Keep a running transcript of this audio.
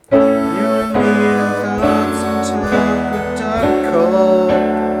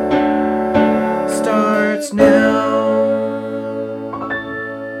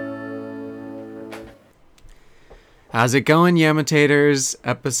How's it going, Yamitators?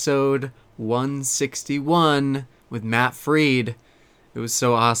 Episode 161 with Matt Freed. It was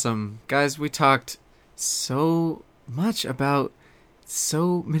so awesome. Guys, we talked so much about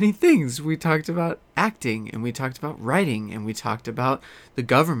so many things. We talked about acting, and we talked about writing, and we talked about the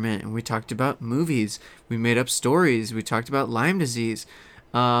government, and we talked about movies. We made up stories. We talked about Lyme disease.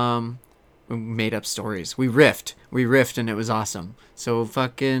 We made up stories. We riffed, and it was awesome. So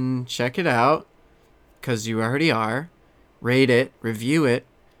fucking check it out, because you already are. Rate it, review it,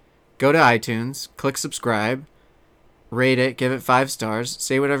 go to iTunes, click subscribe, rate it, give it 5 stars,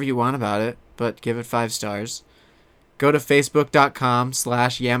 say whatever you want about it, but give it 5 stars. Go to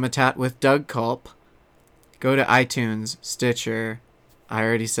facebook.com/Yamatat with Doug Culp. Go to iTunes, Stitcher. I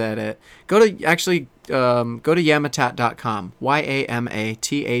already said it. Go to Yamatat.com.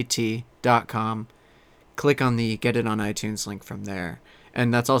 YAMATAT.com. Click on the Get It on iTunes link from there.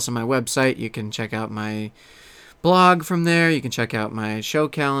 And that's also my website. You can check out my blog from there. You can check out my show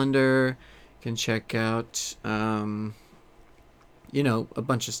calendar. You can check out, a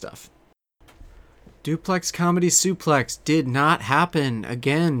bunch of stuff. Duplex Comedy Suplex did not happen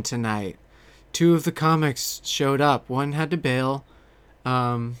again tonight. 2 of the comics showed up. One had to bail,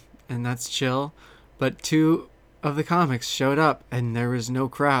 and that's chill. But 2 of the comics showed up, and there was no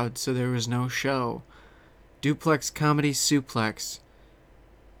crowd, so there was no show. Duplex Comedy Suplex.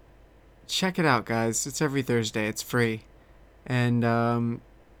 Check it out, guys. It's every Thursday. It's free. And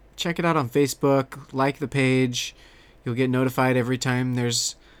check it out on Facebook. Like the page. You'll get notified every time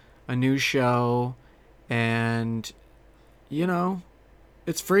there's a new show. And,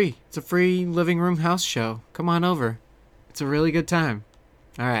 it's free. It's a free living room house show. Come on over. It's a really good time.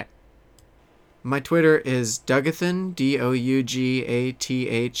 All right. My Twitter is Dougathan, DOUGATHAN.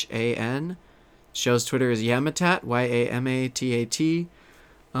 Show's Twitter is Yamatat, YAMATAT.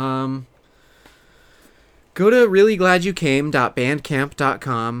 Go to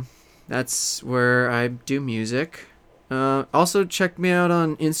reallyglad.bandcamp.com. That's where I do music. Also, check me out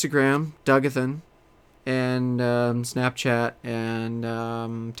on Instagram, Dougathan, and Snapchat, and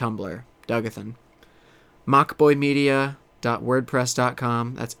Tumblr, Dougathan.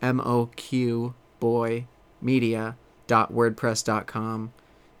 mockboymedia.wordpress.com. That's moqboymedia.wordpress.com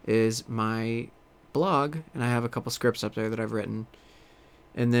is my blog, and I have a couple scripts up there that I've written.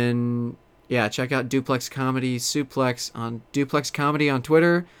 And then, check out Duplex Comedy Suplex on Duplex Comedy on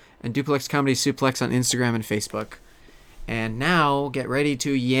Twitter and Duplex Comedy Suplex on Instagram and Facebook. And now, get ready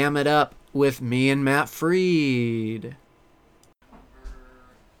to yam it up with me and Matt Freed.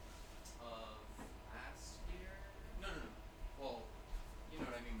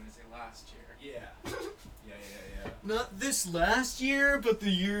 Not this last year, but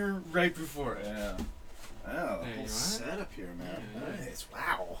the year right before it. Yeah. Oh, the whole setup here, man. Yeah. Nice.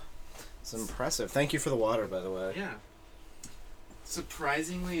 Wow. It's impressive. Thank you for the water, by the way. Yeah.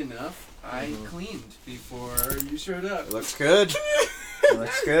 Surprisingly enough, I cleaned before you showed up. It looks good. It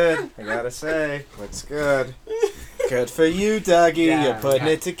looks good. I gotta say. Looks good. Good for you, Dougie. Yeah, You're putting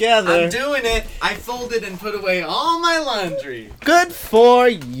it together. I'm doing it. I folded and put away all my laundry. Good for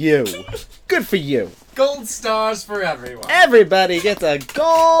you. Good for you. Gold stars for everyone. Everybody gets a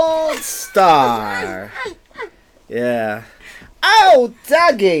gold star. Yeah. Oh,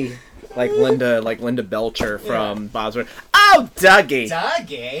 Dougie. Like Linda Belcher from Bob's Burgers. Oh, Dougie.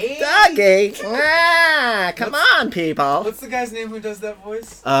 Dougie. Ah, come on, people. What's the guy's name who does that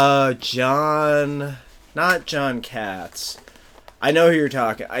voice? Not John Katz. I know who you're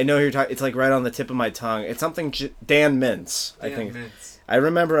talking. It's like right on the tip of my tongue. It's something Dan Mintz, I think. Mintz. I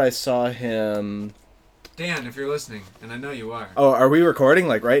remember I saw him. Dan, if you're listening, and I know you are. Oh, are we recording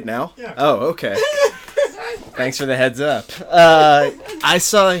like right now? Yeah. Oh, okay. Thanks for the heads up. I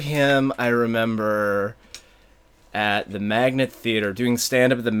saw him, I remember, at the Magnet Theater, doing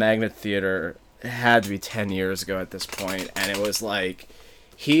stand-up at the Magnet Theater. It had to be 10 years ago at this point, and it was like,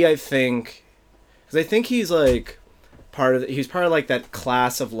 because I think he's like part of like that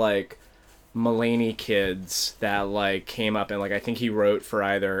class of like Mulaney kids that like came up, and like I think he wrote for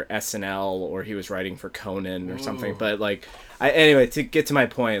either SNL or he was writing for Conan or something. But like, anyway, to get to my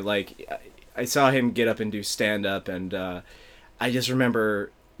point, like I saw him get up and do stand up, and I just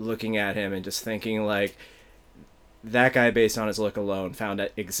remember looking at him and just thinking like, that guy, based on his look alone, found out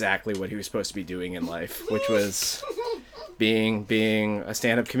exactly what he was supposed to be doing in life, which was being a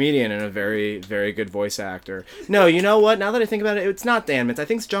stand-up comedian and a very, very good voice actor. No, you know what? Now that I think about it, it's not Dan Mintz. I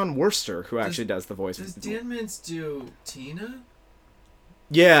think it's John Worster who actually does the voice. Does Dan Mintz do Tina?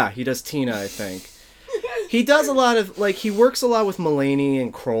 Yeah, he does Tina, I think. He does a lot of, like, he works a lot with Mulaney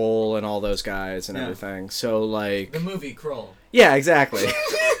and Kroll and all those guys and everything. So, like... The movie Kroll. Yeah, exactly.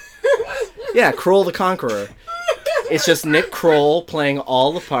 Yeah, Kroll the Conqueror. It's just Nick Kroll playing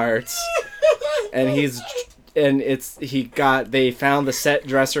all the parts, and they found the set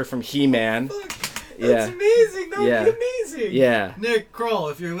dresser from He-Man. That's amazing. That would be amazing. Yeah. Nick Kroll,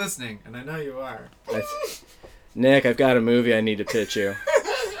 if you're listening, and I know you are. Nick, I've got a movie I need to pitch you.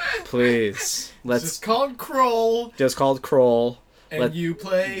 Please. It's just called Kroll. Just called Kroll. And you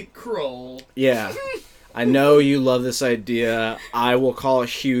play Kroll. Yeah. I know you love this idea. I will call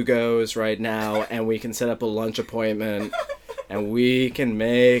Hugo's right now, and we can set up a lunch appointment, and we can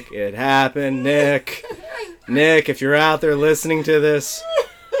make it happen, Nick. Nick, if you're out there listening to this,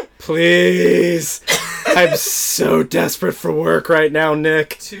 please. I'm so desperate for work right now,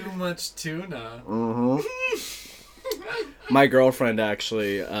 Nick. Too much tuna. Mm-hmm. My girlfriend,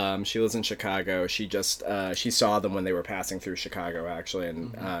 actually, she lives in Chicago. She saw them when they were passing through Chicago, actually,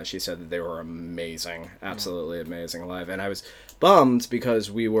 and she said that they were amazing, absolutely amazing live. And I was bummed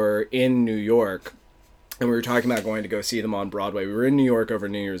because we were in New York, and we were talking about going to go see them on Broadway. We were in New York over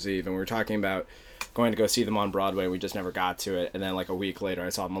New Year's Eve, and we were talking about going to go see them on Broadway. We just never got to it. And then, like, a week later, I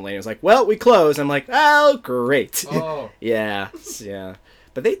saw Melania was like, well, we closed. I'm like, oh, great. Oh. Yeah.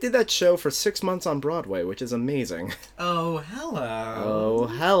 But they did that show for 6 months on Broadway, which is amazing. Oh, hello. Oh,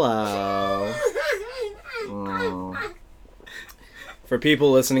 hello. Oh. For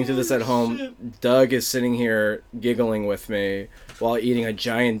people listening to this at home, Doug is sitting here giggling with me while eating a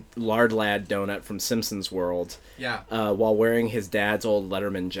giant lard lad donut from Simpsons World. Yeah. While wearing his dad's old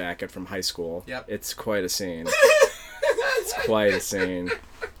Letterman jacket from high school. Yep. It's quite a scene. It's quite a scene.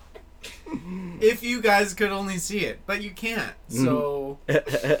 If you guys could only see it, but you can't, so...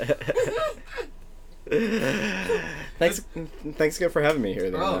 Thanks again for having me here,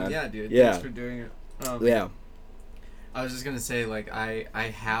 though, man. Yeah, dude. Yeah. Thanks for doing it. Yeah. I was just gonna say, like, I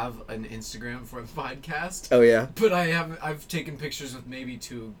have an Instagram for the podcast. Oh, yeah? But I've taken pictures with maybe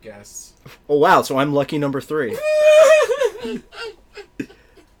 2 guests. Oh, wow, so I'm lucky number 3. And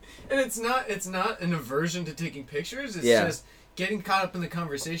it's not an aversion to taking pictures, it's Yeah. just... Getting caught up in the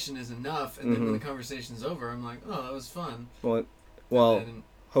conversation is enough, and then when the conversation's over, I'm like, oh, that was fun. Well,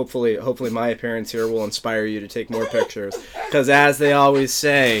 hopefully my appearance here will inspire you to take more pictures. Because as they always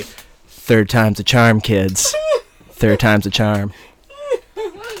say, third time's a charm, kids. Third time's a charm.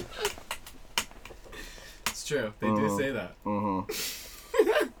 It's true. They do say that.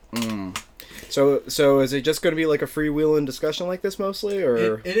 So is it just going to be like a freewheeling discussion like this mostly,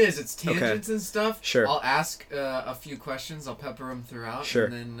 or it is? It's tangents and stuff. Sure. I'll ask a few questions. I'll pepper them throughout. Sure.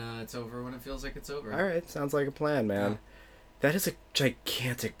 And then it's over when it feels like it's over. All right, sounds like a plan, man. Yeah. That is a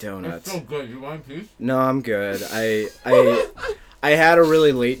gigantic donut. It's so good. You want a piece? No, I'm good. I had a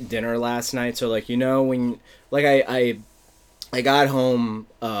really late dinner last night, so like when like I got home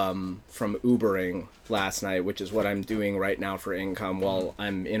from Ubering last night, which is what I'm doing right now for income while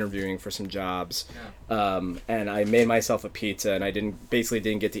I'm interviewing for some jobs. Yeah. And I made myself a pizza, and I basically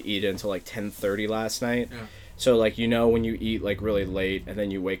didn't get to eat it until like 10:30 last night. Yeah. So like when you eat like really late and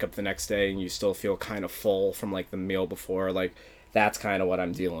then you wake up the next day and you still feel kind of full from like the meal before, like that's kind of what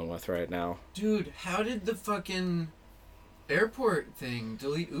I'm dealing with right now. Dude, how did the fucking airport thing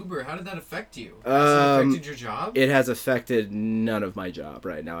delete Uber? How did that affect you? Has it affected your job? It has affected none of my job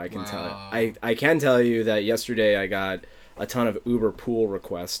right now. I can tell you. Wow. I can tell you that yesterday I got a ton of Uber pool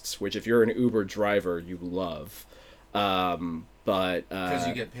requests, which if you're an Uber driver, you love. But because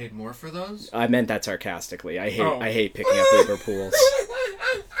you get paid more for those? I meant that sarcastically. I hate picking up Uber pools.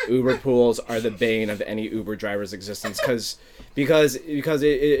 Uber pools are the bane of any Uber driver's existence because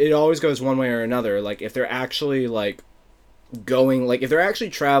it always goes one way or another. Like if they're actually if they're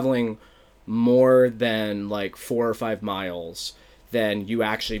actually traveling more than like 4 or 5 miles, then you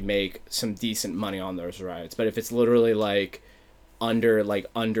actually make some decent money on those rides. But if it's literally like under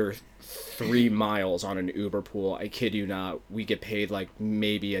 3 miles on an Uber pool, I kid you not, we get paid like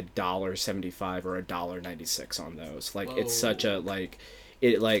maybe $1.75 or $1.96 on those. Like, it's such a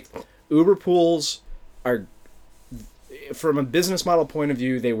Uber pools are, from a business model point of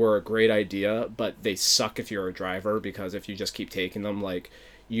view, they were a great idea, but they suck if you're a driver, because if you just keep taking them, like,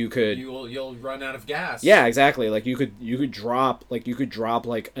 you'll run out of gas. Yeah, exactly. Like you could drop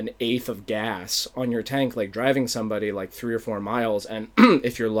like an eighth of gas on your tank, like driving somebody like 3 or 4 miles, and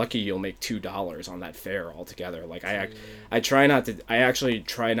if you're lucky, you'll make $2 on that fare altogether. Like I actually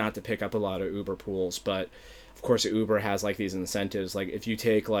try not to pick up a lot of Uber pools, but of course Uber has like these incentives. Like if you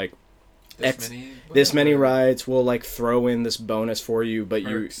take like this many rides. We'll like throw in this bonus for you, but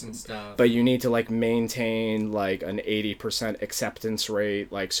you need to like maintain like an 80% acceptance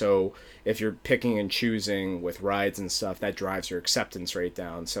rate. Like, so if you're picking and choosing with rides and stuff, that drives your acceptance rate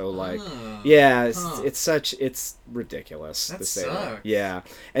down. So like, it's ridiculous to say that. Yeah.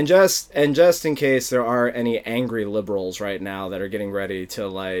 And just in case there are any angry liberals right now that are getting ready to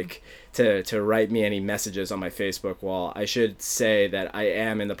like to write me any messages on my Facebook wall, I should say that I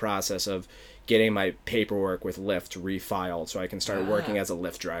am in the process of getting my paperwork with Lyft refiled so I can start working as a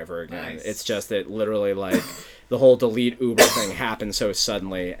Lyft driver again. Nice. It's just that literally like the whole delete Uber thing happened so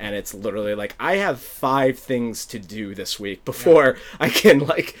suddenly, and it's literally like I have 5 things to do this week before I can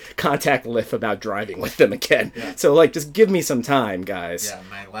like contact Lyft about driving with them again. Yeah. So like just give me some time, guys. Yeah,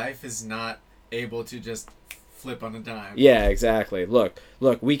 my life is not able to just flip on a dime. Yeah, exactly. Look,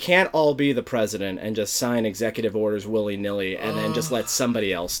 we can't all be the president and just sign executive orders willy-nilly and then just let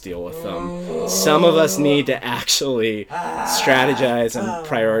somebody else deal with them. Some of us need to actually strategize and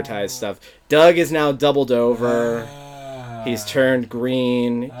prioritize stuff. Doug is now doubled over. He's turned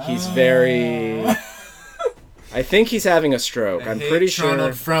green. He's very... I think he's having a stroke. I'm pretty sure.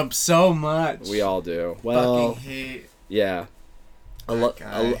 Donald Trump so much. We all do. Well, fucking hate. Yeah.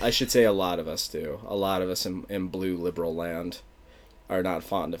 I should say a lot of us do. A lot of us in blue liberal land are not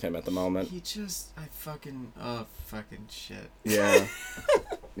fond of him at the moment. Fucking shit. Yeah.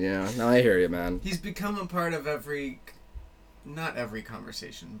 Yeah. No, I hear you, man. He's become a part of not every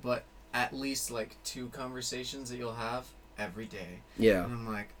conversation, but at least like 2 conversations that you'll have every day. Yeah. And I'm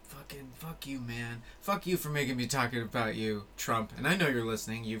like, fuck you, man. Fuck you for making me talking about you, Trump. And I know you're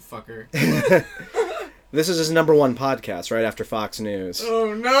listening, you fucker. This is his number 1 podcast right after Fox News.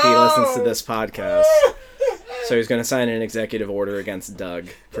 Oh, no! He listens to this podcast. So he's going to sign an executive order against Doug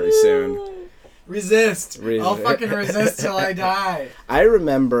pretty soon. Resist. I'll fucking resist till I die. I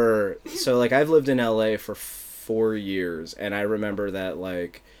remember, so like I've lived in LA for 4 years, and I remember that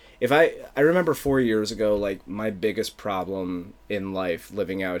like, I remember 4 years ago, like my biggest problem in life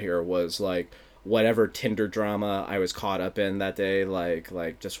living out here was like, whatever Tinder drama I was caught up in that day,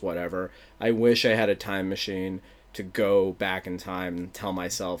 like just whatever. I wish I had a time machine to go back in time and tell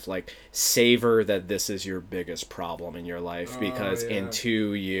myself, like, savor that this is your biggest problem in your life, because in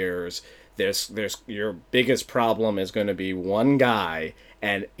 2 years, there's your biggest problem is going to be one guy,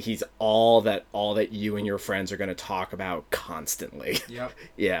 and he's all that you and your friends are going to talk about constantly. Yep.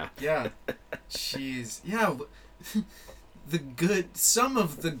 Yeah. Yeah. Jeez. Yeah. Some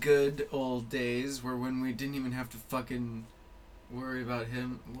of the good old days were when we didn't even have to fucking worry about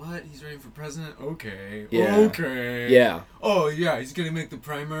him. What? He's running for president? Okay. Yeah. Okay. Yeah. Oh, yeah, he's gonna make the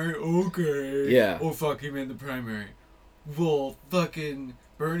primary? Okay. Yeah. Oh, fuck, he made the primary. Well, fucking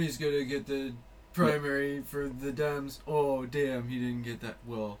Bernie's gonna get the primary for the Dems. Oh, damn, he didn't get that.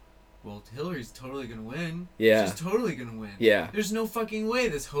 Well, Hillary's totally gonna win. Yeah. She's totally gonna win. Yeah. There's no fucking way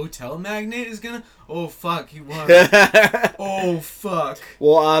this hotel magnate is gonna... Oh, fuck, he won. Oh, fuck.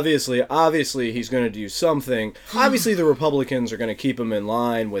 Well, obviously he's gonna do something. Obviously the Republicans are gonna keep him in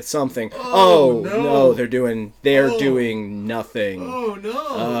line with something. No, they're doing nothing. Oh, no.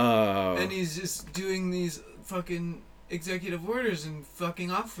 Oh. And he's just doing these fucking executive orders and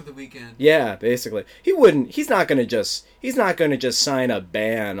fucking off for the weekend. Yeah, basically. He's not gonna just sign a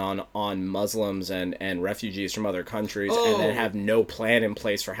ban on Muslims and refugees from other countries and then have no plan in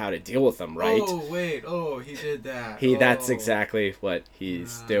place for how to deal with them, right? Oh, wait. Oh, he did that. That's exactly what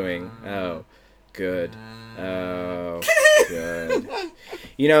he's doing. Oh, good. Oh, good.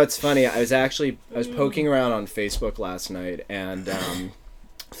 You know, it's funny. I was poking around on Facebook last night, and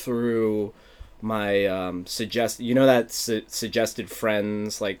through my suggested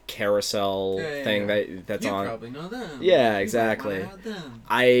friends like carousel thing that's you on. You probably know them. Yeah, exactly.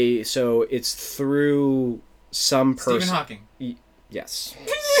 So it's through some person. Stephen Hawking. Yes,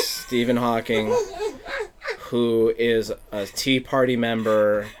 Stephen Hawking, who is a Tea Party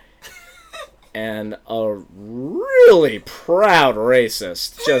member and a really proud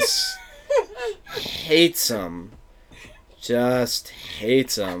racist. Just hates him.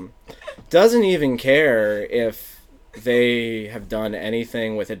 Doesn't even care if they have done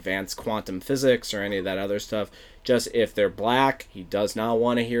anything with advanced quantum physics or any of that other stuff. Just if they're black, he does not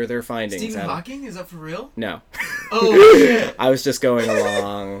want to hear their findings. Stephen Hawking? Is that for real? No. Oh, shit. I was just going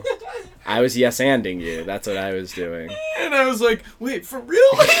along. I was yes-anding you. That's what I was doing. And I was like, wait, for real?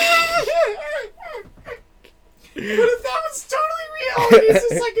 What if that was totally real? He's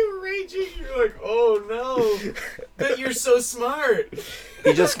just like enraging. You're like, oh no. But you're so smart.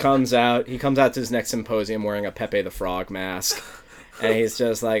 He just comes out to his next symposium wearing a Pepe the Frog mask. And he's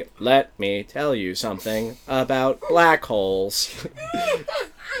just like, let me tell you something about black holes.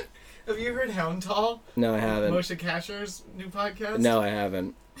 Have you heard Hound Tall? No, I haven't. Moshe Kasher's new podcast? No, I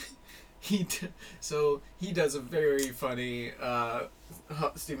haven't. So he does a very funny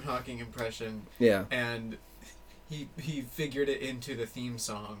Stephen Hawking impression. Yeah. And he figured it into the theme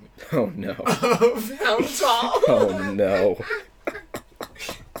song. Oh no. Of Hound Tall. Oh no.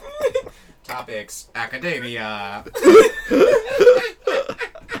 Topics: academia.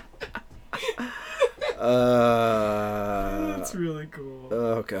 That's really cool.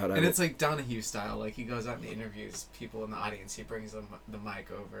 Oh god. And it's like Donahue style. Like he goes out and interviews people in the audience. He brings them the mic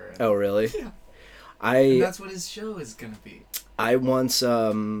over. And, oh really? Yeah. And that's what his show is gonna be. I once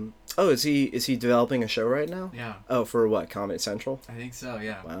Oh, is he developing a show right now? Yeah. Oh, for what? Comedy Central? I think so.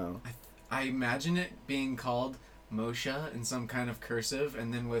 Yeah. Wow. I imagine it being called Moshe in some kind of cursive,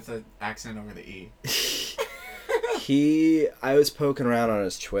 and then with an accent over the E. I was poking around on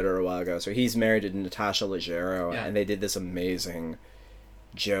his Twitter a while ago. So he's married to Natasha Leggero, Yeah. and they did this amazing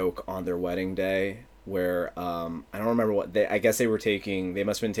joke on their wedding day where I don't remember what I guess they must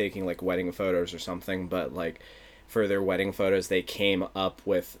have been taking like wedding photos or something, but like for their wedding photos they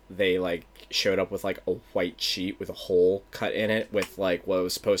showed up with like a white sheet with a hole cut in it with like what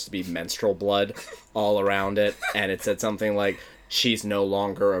was supposed to be menstrual blood all around it, and it said something like "she's no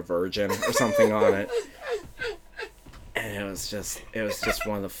longer a virgin" or something on it. And it was just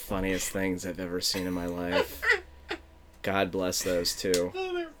one of the funniest things I've ever seen in my life. God bless those two.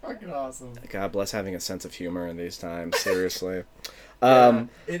 Oh, they're fucking awesome. God bless having a sense of humor in these times. Seriously. It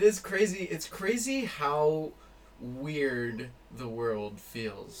is crazy. It's crazy how weird the world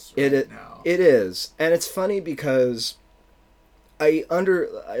feels now. It is. And it's funny because I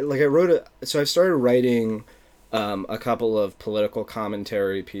started writing a couple of political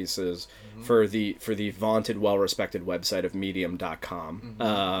commentary pieces for the vaunted, well-respected website of medium.com.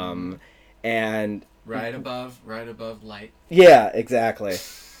 And right above light. yeah, exactly.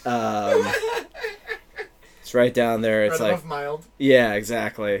 It's right down there. It's right like above mild. Yeah,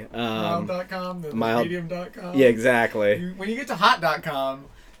 exactly. Mild.com, then mild, medium.com. Yeah, exactly. When you get to hot.com,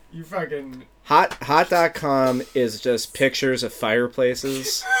 you fucking hot.com is just pictures of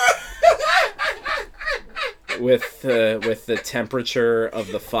fireplaces with the temperature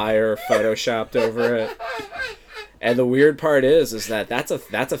of the fire photoshopped over it. And the weird part is that that's a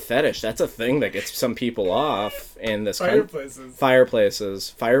fetish. That's a thing that gets some people off in this fireplaces,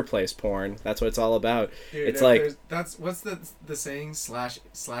 fireplace porn. That's what it's all about. Dude, it's like what's the saying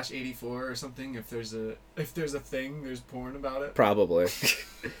 /84 or something. If there's a thing, there's porn about it. Probably.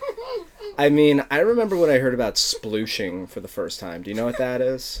 I mean, I remember when I heard about splooshing for the first time. Do you know what that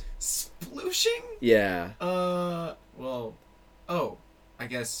is? Splooshing? Yeah. Well, I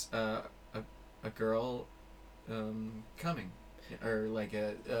guess a girl coming or like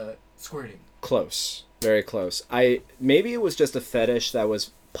squirting. Close, very close. Maybe it was just a fetish that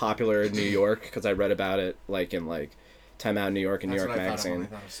was popular in New York because I read about it like in like Time Out New York and New York Magazine. I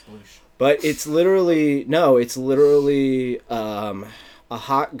thought of sploosh. But it's literally a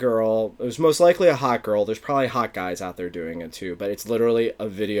hot girl. It was most likely a hot girl. There's probably hot guys out there doing it too, but it's literally a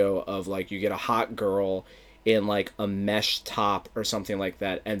video of like you get a hot girl in like a mesh top or something like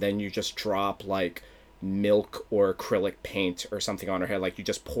that, and then you just drop like milk or acrylic paint or something on her head, like you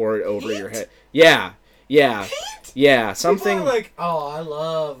just pour it over your head. Yeah. Paint? Yeah, something. People are like, oh, I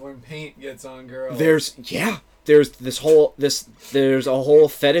love when paint gets on girls. There's a whole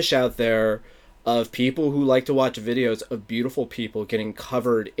fetish out there of people who like to watch videos of beautiful people getting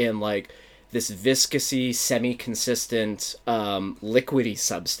covered in like this viscousy, semi-consistent, liquidy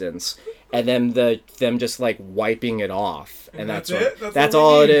substance, and then them just like wiping it off, and that's it. That's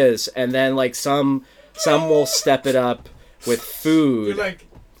all it is. And then like some will step it up with food. You're like,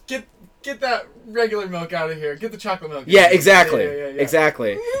 get that regular milk out of here. Get the chocolate milk. Yeah, exactly. Yeah.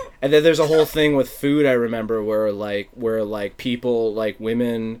 Exactly. And then there's a whole thing with food. I remember where people, like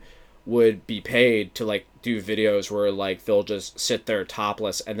women, would be paid to like do videos where like they'll just sit there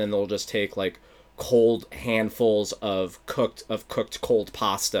topless and then they'll just take like cold handfuls of cooked cold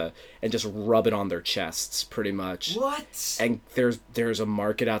pasta and just rub it on their chests, pretty much. What? And there's a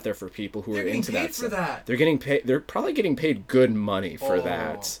market out there for people who are into that. For that. They're getting paid. They're probably getting paid good money for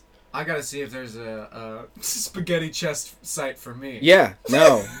that. I gotta see if there's a spaghetti chest site for me. Yeah,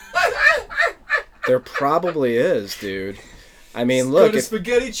 no. There probably is, dude. I mean, look. Go to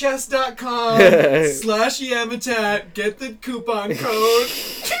spaghettichest.com/Yamatat. Get the coupon code.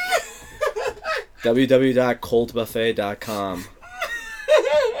 www.coldbuffet.com.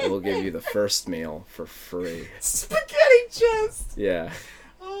 We'll give you the first meal for free. Spaghetti chest. Yeah.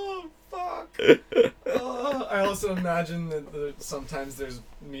 Oh fuck. I also imagine that sometimes there's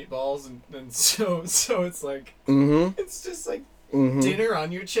meatballs and so it's like it's just like dinner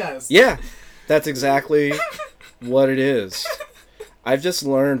on your chest. Yeah, that's exactly what it is. I've just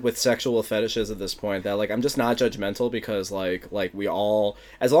learned with sexual fetishes at this point that, like, I'm just not judgmental because, like we all,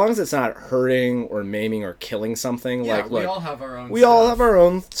 as long as it's not hurting or maiming or killing something, Yeah, like, we look, all have our own we stuff. all have our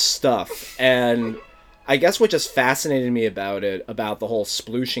own stuff. And I guess what just fascinated me about it, about the whole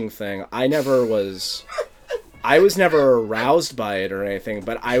splooshing thing, I was never aroused by it or anything,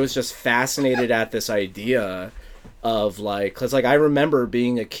 but I was just fascinated at this idea of, like, because, like, I remember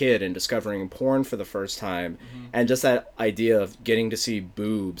being a kid and discovering porn for the first time, and just that idea of getting to see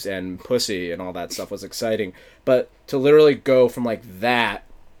boobs and pussy and all that stuff was exciting. But to literally go from, like, that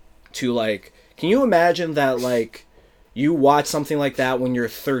to, like, can you imagine that, like, you watch something like that when you're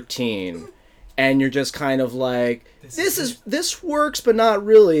 13 and you're just kind of like, this works but not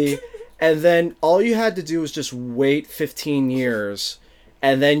really, and then all you had to do was just wait 15 years,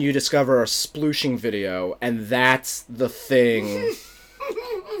 and then you discover a splooshing video, and that's the thing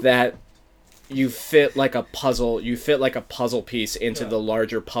that you fit like a puzzle. You fit like a puzzle piece into the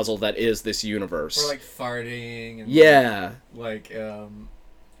larger puzzle that is this universe. Or like farting. And yeah. Like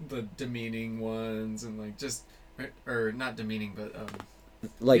the demeaning ones, and like just or not demeaning, but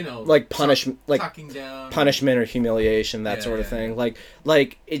like, you know, like punishment, like talking down, punishment or humiliation, that sort of thing. Yeah.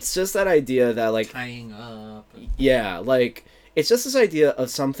 Like it's just that idea that, like, tying up. Yeah, like, it's just this idea of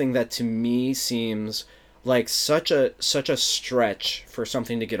something that to me seems like such a stretch for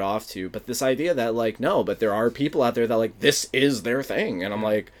something to get off to, but this idea that, like, no, but there are people out there that, like, this is their thing, and I'm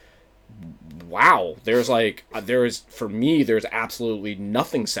like, wow, there's for me there's absolutely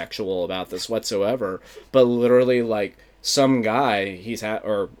nothing sexual about this whatsoever, but literally, like, some guy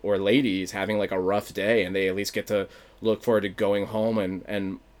or lady, he's having, like, a rough day, and they at least get to look forward to going home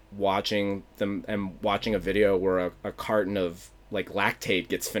and watching a video where a carton of, like, lactate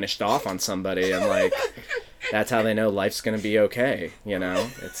gets finished off on somebody, and, like, that's how they know life's gonna be okay, you know?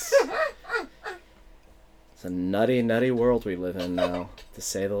 It's a nutty world we live in now, to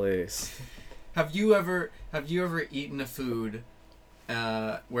say the least. Have you ever eaten a food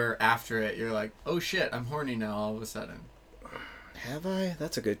where after it you're like, oh shit, I'm horny now all of a sudden? Have I?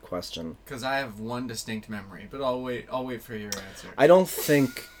 That's a good question. Because I have one distinct memory, but I'll wait for your answer. I don't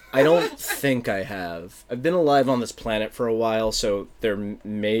think I have. I've been alive on this planet for a while, so there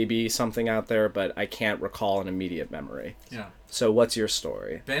may be something out there, but I can't recall an immediate memory. Yeah. So what's your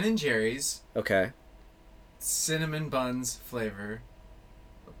story? Ben & Jerry's. Okay. Cinnamon buns flavor.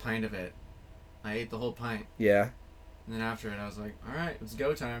 A pint of it. I ate the whole pint. Yeah. And then after it, I was like, all right, it's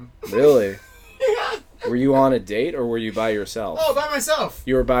go time. Really? Yeah. Were you on a date, or were you by yourself? Oh, by myself.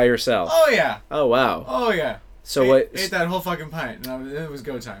 You were by yourself? Oh, yeah. Oh, wow. Oh, yeah. So ate that whole fucking pint, and it was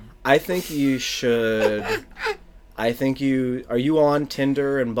go time. I think you should... Are you on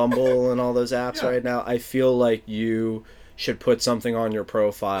Tinder and Bumble and all those apps right now? I feel like you should put something on your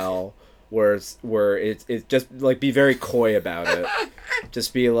profile where it's just, like, be very coy about it.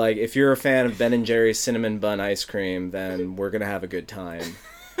 Just be like, if you're a fan of Ben & Jerry's cinnamon bun ice cream, then we're gonna have a good time.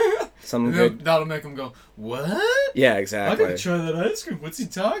 That'll make them go, what? Yeah, exactly. I gotta try that ice cream. What's he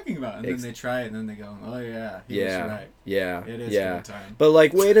talking about? And then they try it, and then they go, oh yeah, he was right. Yeah, it is good time. But,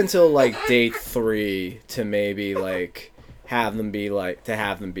 like, wait until, like, date 3 to maybe, like, have them be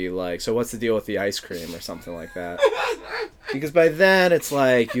like, so what's the deal with the ice cream or something like that? Because by then it's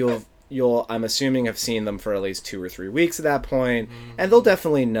like you'll I'm assuming have seen them for at least 2 or 3 weeks at that point, and they'll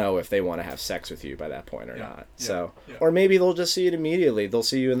definitely know if they want to have sex with you by that point or not. So, or maybe they'll just see it immediately. They'll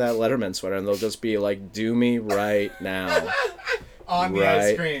see you in that Letterman sweater, and they'll just be like, "Do me right now." On the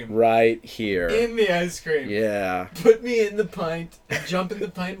ice cream. Right here. In the ice cream. Yeah. Put me in the pint. Jump in the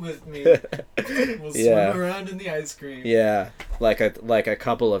pint with me. We'll swim around in the ice cream. Yeah. Like a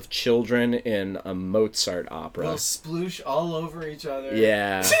couple of children in a Mozart opera. We'll sploosh all over each other.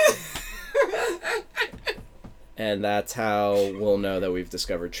 Yeah. And that's how we'll know that we've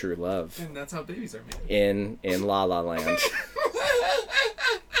discovered true love. And that's how babies are made. In La La Land.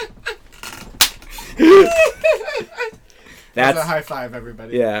 That's a high five,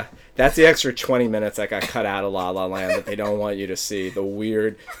 everybody. Yeah. That's the extra 20 minutes that got cut out of La La Land that they don't want you to see. The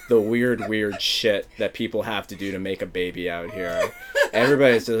weird shit that people have to do to make a baby out here.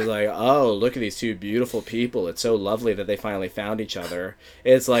 Everybody's just like, oh, look at these two beautiful people. It's so lovely that they finally found each other.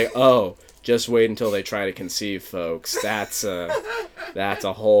 It's like, oh, just wait until they try to conceive, folks. That's a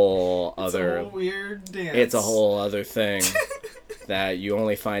whole other... It's a whole weird dance. It's a whole other thing that you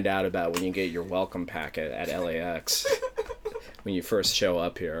only find out about when you get your welcome packet at LAX. When you first show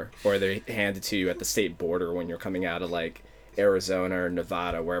up here, or they hand it to you at the state border when you're coming out of, like, Arizona or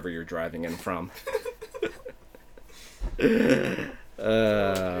Nevada, wherever you're driving in from.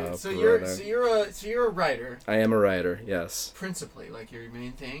 So brother. you're a writer. I am a writer, yes. Principally, like your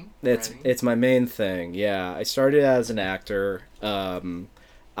main thing. It's my main thing. Yeah, I started as an actor. I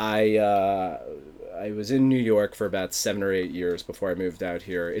was in New York for about 7 or 8 years before I moved out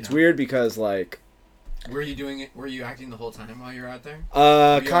here. It's weird because like. Were you doing it? Were you acting the whole time while you were out there?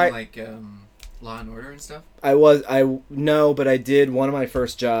 Were you on, like Law and Order and stuff? No, but I did. One of my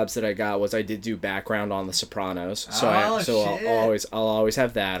first jobs that I got was I did do background on The Sopranos. I'll always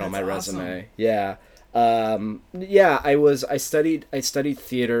have that on my resume. Yeah. I studied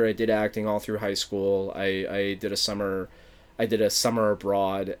theater. I did acting all through high school. I did a summer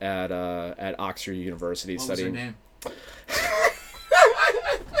abroad at Oxford University studying. What was her name?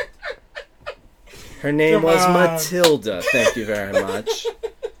 Her name was Matilda. Thank you very much.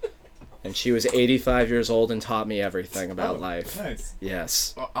 And she was 85 years old and taught me everything about life. Nice.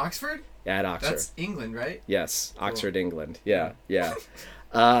 Yes. Oxford? Yeah, at Oxford. That's England, right? Yes, Oxford, England. Yeah.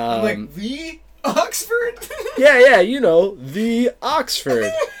 I'm like, the Oxford? yeah, the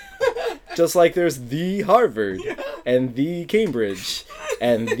Oxford. Just like there's the Harvard and the Cambridge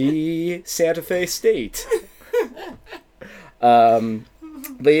and the Santa Fe State.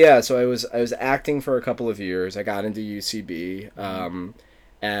 But yeah, so I was acting for a couple of years. I got into UCB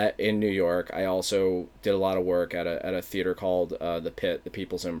in New York. I also did a lot of work at a theater called the Pit, the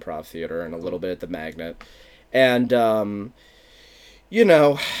People's Improv Theater, and a little bit at the Magnet. And the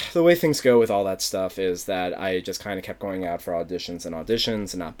way things go with all that stuff is that I just kind of kept going out for auditions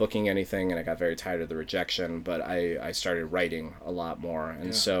and not booking anything, and I got very tired of the rejection. But I started writing a lot more,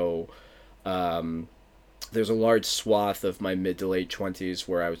 and so. There's a large swath of my mid to late 20s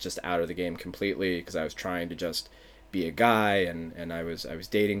where I was just out of the game completely because I was trying to just be a guy, and I was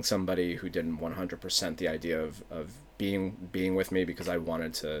dating somebody who didn't 100% the idea of being with me because I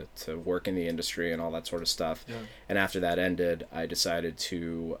wanted to work in the industry and all that sort of stuff. Yeah. And after that ended, I decided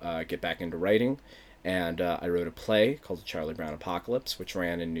to get back into writing, and I wrote a play called The Charlie Brown Apocalypse, which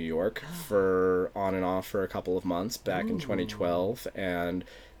ran in New York for on and off for a couple of months back in 2012, and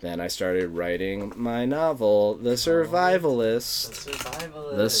then I started writing my novel, The Survivalist.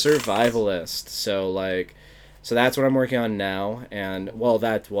 The Survivalist. So that's what I'm working on now, and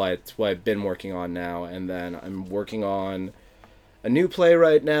that's what I've been working on now, and then I'm working on a new play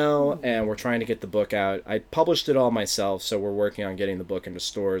right now, and we're trying to get the book out. I published it all myself, so we're working on getting the book into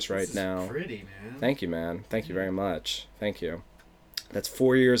stores right now. Pretty, man. Thank you, man. Thank you very much. Thank you. That's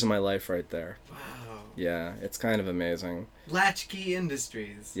 4 years of my life right there. Wow. Yeah, it's kind of amazing. Latchkey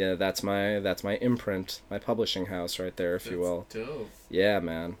Industries. Yeah, that's my imprint, my publishing house right there, if you will. Dope. Yeah,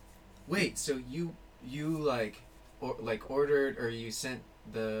 man. Wait, so you ordered or you sent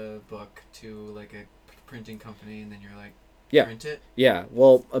the book to like a printing company and then you're like, print it? Yeah.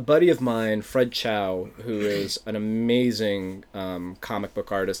 Well, a buddy of mine, Fred Chow, who is an amazing comic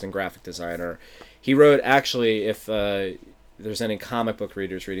book artist and graphic designer, he wrote, actually, if there's any comic book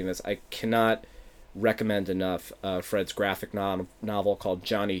readers reading this, I cannot recommend enough Fred's graphic novel called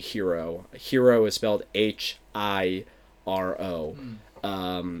Johnny Hero. Hero is spelled Hiro.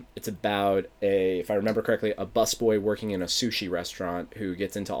 It's about if I remember correctly, a busboy working in a sushi restaurant who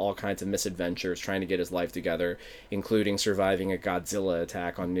gets into all kinds of misadventures trying to get his life together, including surviving a Godzilla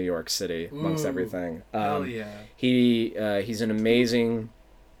attack on New York City, amongst everything. Hell yeah. He's an amazing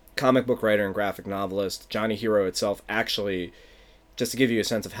comic book writer and graphic novelist. Johnny Hero itself, actually, just to give you a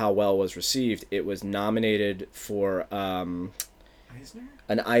sense of how well it was received, it was nominated for Eisner?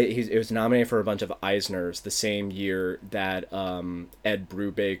 It was nominated for a bunch of Eisners the same year that Ed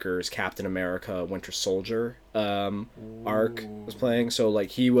Brubaker's Captain America Winter Soldier arc was playing. So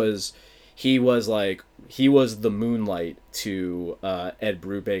like he was the moonlight to Ed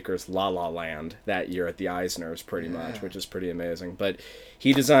Brubaker's La La Land that year at the Eisners, pretty much, which is pretty amazing. But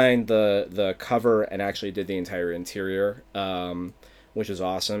he designed the cover and actually did the entire interior, which is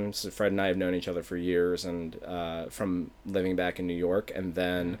awesome. So Fred and I have known each other for years, and from living back in New York, and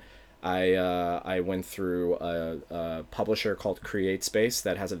then I went through a publisher called Create Space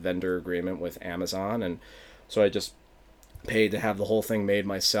that has a vendor agreement with Amazon, and so I just paid to have the whole thing made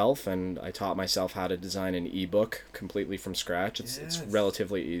myself, and I taught myself how to design an ebook completely from scratch. It's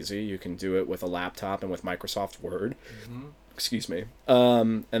relatively easy. You can do it with a laptop and with Microsoft Word. Mm-hmm. Excuse me.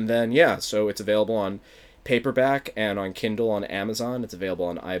 And then so it's available on paperback and on Kindle on Amazon. It's available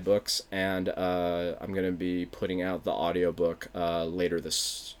on iBooks, and I'm going to be putting out the audiobook later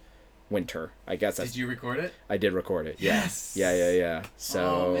this winter. I guess that's... Did you record it? I did record it. Yes. Yeah.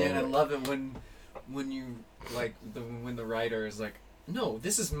 So oh man, I love it when you when the writer is like, no,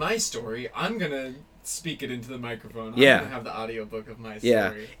 this is my story. I'm going to speak it into the microphone. I'm Yeah. going to have the audiobook of my Yeah,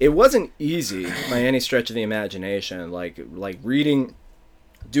 story. it wasn't easy by any stretch of the imagination. Like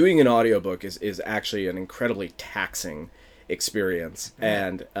doing an audiobook is actually an incredibly taxing experience. Yeah.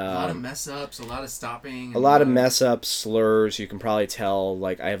 And A lot of mess ups, a lot of stopping. a lot of mess ups, slurs. You can probably tell,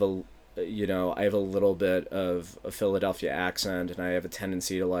 like, I have a little bit of a Philadelphia accent, and I have a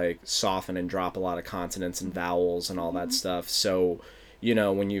tendency to, like, soften and drop a lot of consonants and vowels and all that stuff. So,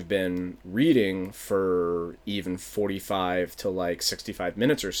 when you've been reading for even 45 to, like, 65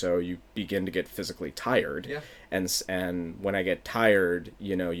 minutes or so, you begin to get physically tired. Yeah. And when I get tired,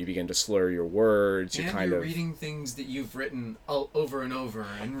 you begin to slur your words. You're reading things that you've written over and over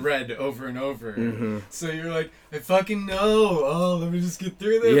and read over and over. Mm-hmm. So you're like, I fucking know. Oh, let me just get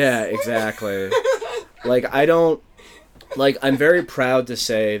through this. Yeah, exactly. I'm very proud to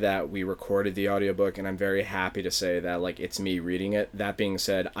say that we recorded the audiobook, and I'm very happy to say that, like, it's me reading it. That being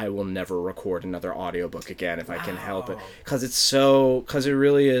said, I will never record another audiobook again if I can help it. Because it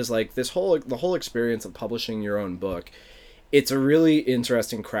really is, like, the whole experience of publishing your own book. It's a really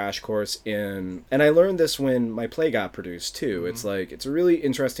interesting crash course and I learned this when my play got produced, too. Mm-hmm. It's like, it's a really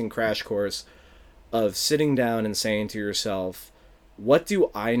interesting crash course of sitting down and saying to yourself, what do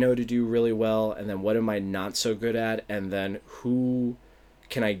I know to do really well, and then what am I not so good at, and then who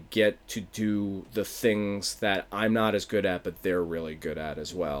can I get to do the things that I'm not as good at but they're really good at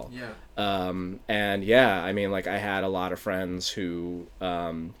as well. Yeah. I mean, like, I had a lot of friends who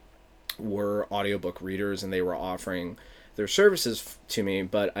were audiobook readers, and they were offering their services to me,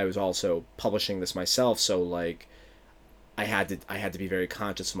 but I was also publishing this myself, so, like, I had to be very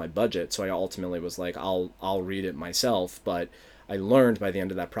conscious of my budget, so I ultimately was like, I'll read it myself. But I learned by the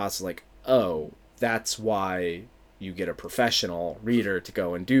end of that process, like, oh, that's why you get a professional reader to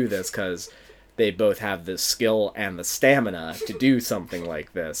go and do this, because they both have the skill and the stamina to do something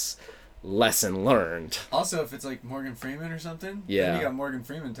like this. Lesson learned. Also, if it's like Morgan Freeman or something, yeah, then you got Morgan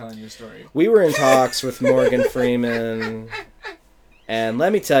Freeman telling your story. We were in talks with Morgan Freeman, and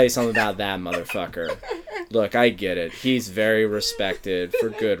let me tell you something about that motherfucker. Look, I get it. He's very respected for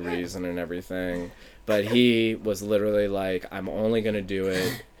good reason and everything. But he was literally like, I'm only going to do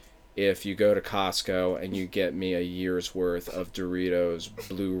it if you go to Costco and you get me a year's worth of Doritos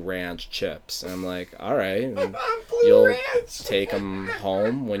Blue Ranch chips. And I'm like, all right. And you'll take them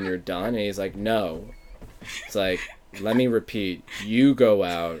home when you're done? And he's like, no. It's like, let me repeat. You go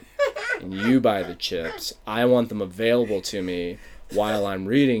out and you buy the chips. I want them available to me while I'm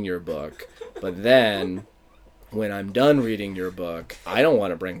reading your book. But then, when I'm done reading your book, I don't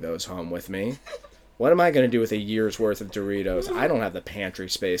want to bring those home with me. What am I going to do with a year's worth of Doritos? I don't have the pantry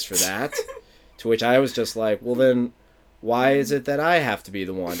space for that. To which I was just like, well then, why is it that I have to be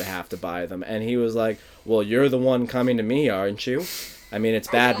the one to have to buy them? And he was like, well, you're the one coming to me, aren't you? I mean, it's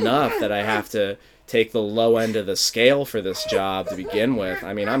bad enough that I have to take the low end of the scale for this job to begin with.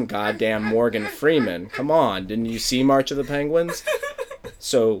 I mean, I'm goddamn Morgan Freeman. Come on, didn't you see March of the Penguins?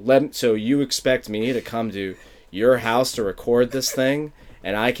 So you expect me to come to your house to record this thing,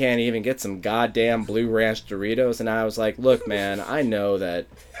 and I can't even get some goddamn Blue Ranch Doritos? And I was like, look, man, I know that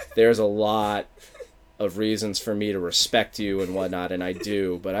there's a lot of reasons for me to respect you and whatnot, and I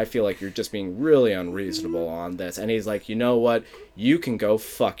do, but I feel like you're just being really unreasonable on this. And he's like, you know what? You can go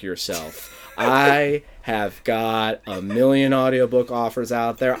fuck yourself. I have got a million audiobook offers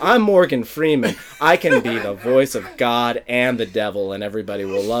out there. I'm Morgan Freeman. I can be the voice of God and the devil, and everybody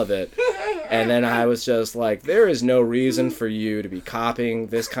will love it. And then I was just like, there is no reason for you to be copying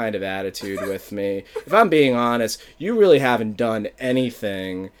this kind of attitude with me. If I'm being honest, you really haven't done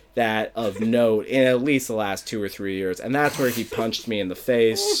anything that of note in at least the last 2 or 3 years. And that's where he punched me in the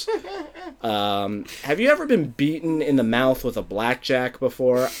face. Have you ever been beaten in the mouth with a blackjack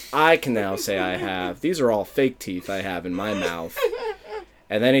before? I can now say I have. These are all fake teeth I have in my mouth.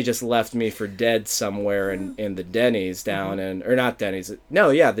 And then he just left me for dead somewhere in the Denny's down in... Or not Denny's. No,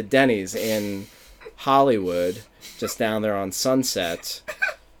 yeah, the Denny's in Hollywood, just down there on Sunset.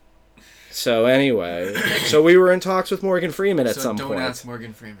 So anyway, so we were in talks with Morgan Freeman at some point. So don't ask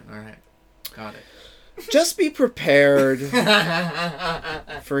Morgan Freeman. All right. Got it. Just be prepared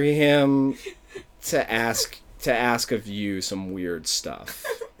for him to ask of you some weird stuff.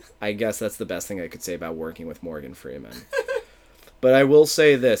 I guess that's the best thing I could say about working with Morgan Freeman. But I will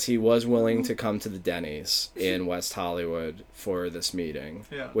say this, he was willing to come to the Denny's in West Hollywood for this meeting,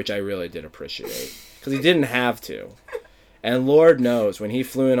 which I really did appreciate. Because he didn't have to. And Lord knows, when he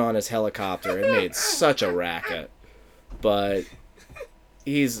flew in on his helicopter, it made such a racket. But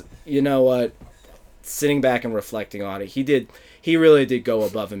he's, you know what, sitting back and reflecting on it, he really did go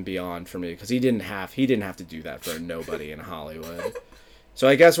above and beyond for me, because he didn't have to do that for a nobody in Hollywood. So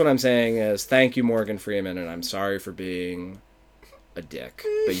I guess what I'm saying is thank you, Morgan Freeman, and I'm sorry for being a dick,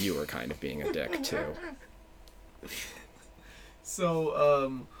 but you were kind of being a dick too.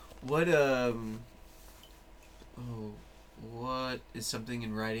 So, what is something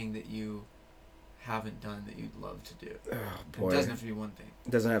in writing that you haven't done that you'd love to do? Oh, boy. It doesn't have to be one thing.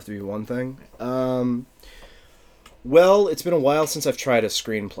 It doesn't have to be one thing. Well, it's been a while since I've tried a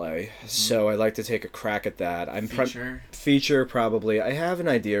screenplay, so I'd like to take a crack at that. Feature, probably. I have an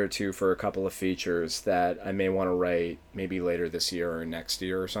idea or two for a couple of features that I may want to write maybe later this year or next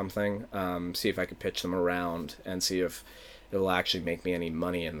year or something. See if I could pitch them around and see if it'll actually make me any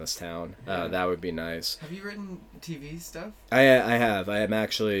money in this town. Yeah. That would be nice. Have you written TV stuff? I have. I am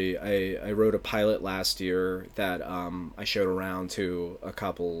actually. I wrote a pilot last year that I showed around to a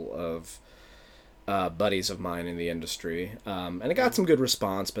couple of buddies of mine in the industry, and it got some good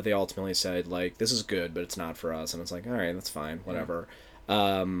response, but they ultimately said, like, this is good, but it's not for us, and it's like, all right, that's fine, whatever.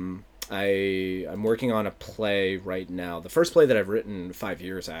 I'm working on a play right now, the first play that I've written 5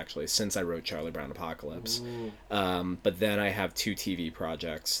 years, actually, since I wrote Charlie Brown Apocalypse. But then I have 2 TV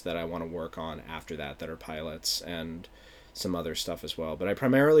projects that I want to work on after that are pilots, and some other stuff as well, but I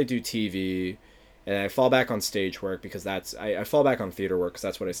primarily do TV, and I fall back on stage work because I fall back on theater work because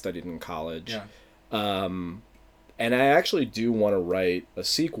that's what I studied in college. Yeah. And I actually do want to write a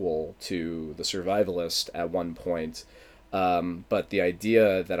sequel to The Survivalist at one point, but the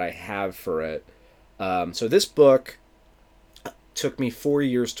idea that I have for it, so this book took me 4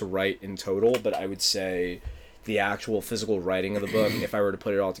 years to write in total, but I would say the actual physical writing of the book, if I were to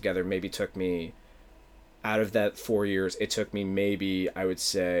put it all together, maybe took me, out of that 4 years, it took me maybe, I would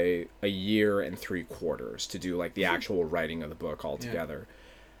say, 1 year and 3/4 to do like the actual writing of the book altogether. Yeah.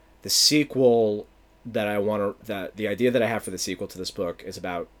 The sequel the idea that I have for the sequel to this book is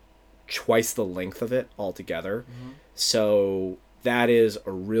about twice the length of it altogether. So that is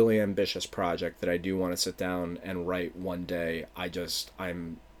a really ambitious project that I do want to sit down and write one day. I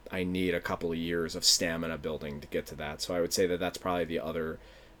need a couple of years of stamina building to get to that. So I would say that that's probably the other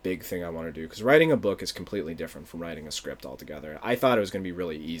big thing I want to do, because writing a book is completely different from writing a script altogether. I thought it was going to be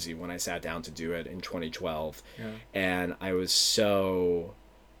really easy when I sat down to do it in 2012, and I was so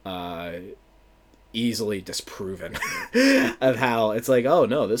easily disproven of how it's like, oh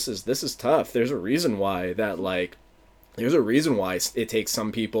no, this is tough. There's a reason why it takes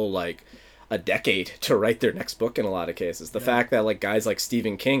some people like a decade to write their next book in a lot of cases. The fact that like guys like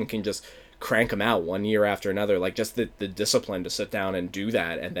Stephen King can just crank them out one year after another, like just the discipline to sit down and do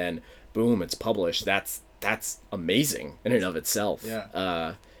that, and then boom, it's published. That's amazing in and of itself. So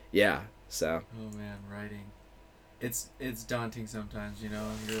oh man, writing, it's daunting sometimes, you know.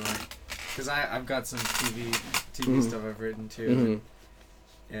 You're like, because I've got some TV stuff I've written too,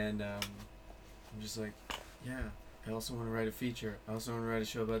 and I'm just like, yeah, I also want to write a feature. I also want to write a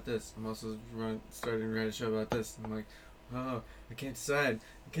show about this. I'm also starting to write a show about this. I'm like, oh, I can't decide.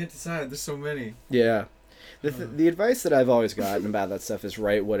 There's so many. Yeah. The advice that I've always gotten about that stuff is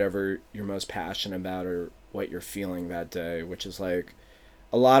write whatever you're most passionate about or what you're feeling that day, which is like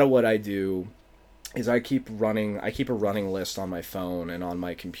a lot of what I do is I keep a running list on my phone and on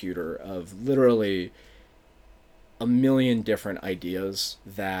my computer of literally a million different ideas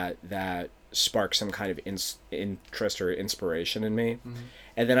that spark some kind of interest or inspiration in me.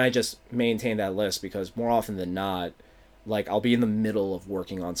 And then I just maintain that list, because more often than not, like, I'll be in the middle of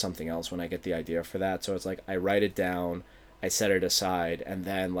working on something else when I get the idea for that. So it's like I write it down, I set it aside, and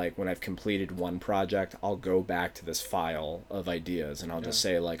then like when I've completed one project, I'll go back to this file of ideas and I'll just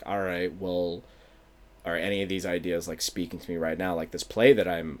say like, all right, well, are any of these ideas like speaking to me right now? Like this play that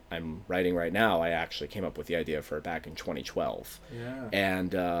I'm writing right now, I actually came up with the idea for it back in 2012.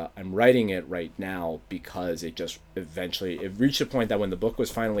 And I'm writing it right now because it just eventually reached a point that when the book was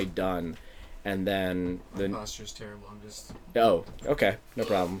finally done, and then my posture's terrible. I'm just... Oh, okay, no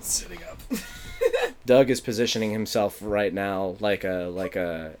problem. Sitting up. Doug is positioning himself right now like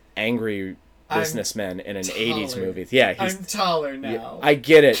a angry businessman in an taller. 80s movie. Yeah, I'm taller now. Yeah, I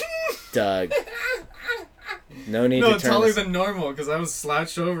get it, Doug. No need to turn taller than normal, because I was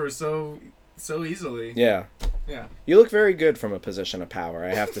slouched over so easily. Yeah. You look very good from a position of power,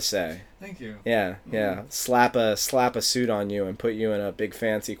 I have to say. Thank you. Yeah. Slap a suit on you and put you in a big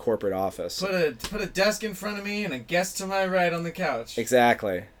fancy corporate office. Put a desk in front of me and a guest to my right on the couch.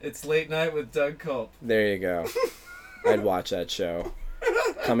 Exactly. It's Late Night with Doug Culp. There you go. I'd watch that show.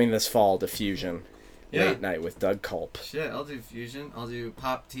 Coming this fall to Fusion. Late Night with Doug Culp. Shit, I'll do Fusion. I'll do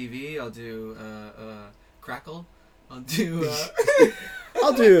Pop TV. I'll do Crackle. I'll do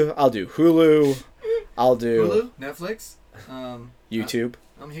I'll do Hulu. I'll do Hulu, Netflix, YouTube.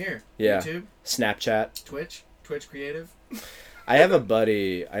 I'm here. Yeah. YouTube, Snapchat, Twitch Creative. I have a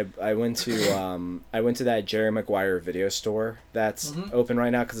buddy. I went to that Jerry Maguire video store that's open right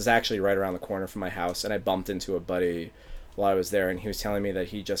now because it's actually right around the corner from my house. And I bumped into a buddy while I was there, and he was telling me that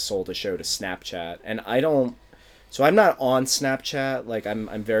he just sold a show to Snapchat. And I don't. So I'm not on Snapchat. Like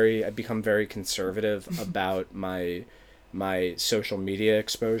I've become very conservative about my social media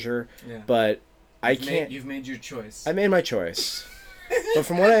exposure. Yeah. But I can't. You've made your choice. I made my choice. But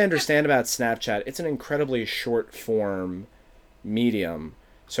from what I understand about Snapchat, it's an incredibly short form medium.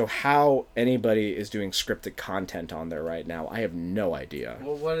 So how anybody is doing scripted content on there right now, I have no idea.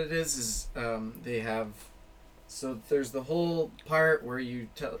 Well, what it is they have. So there's the whole part where you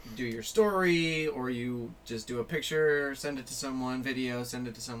do your story, or you just do a picture, send it to someone, video, send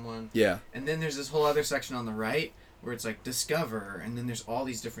it to someone. Yeah. And then there's this whole other section on the right where it's like Discover, and then there's all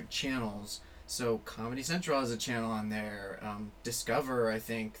these different channels. So Comedy Central has a channel on there. Discover, I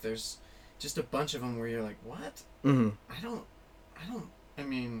think there's just a bunch of them where you're like, what? Mm-hmm. I don't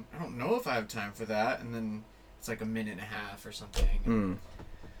know if I have time for that. And then it's like a minute and a half or something.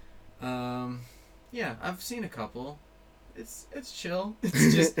 Yeah, I've seen a couple. It's chill.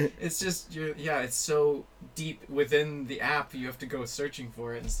 It's just it's so deep within the app. You have to go searching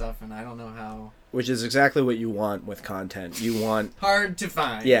for it and stuff, and I don't know how. Which is exactly what you want with content. You want hard to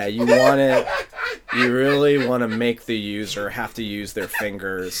find. Yeah, you want it. You really want to make the user have to use their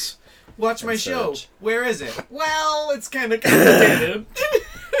fingers. Watch my show. Where is it? Well, it's kind of complicated.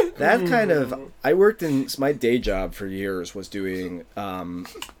 That kind of. I worked in my day job for years was doing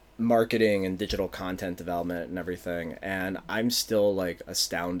marketing and digital content development and everything, and I'm still like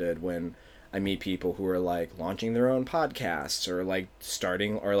astounded when I meet people who are like launching their own podcasts or like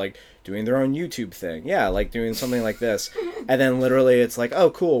starting or like doing their own YouTube thing. Yeah, like doing something like this. And then literally it's like, oh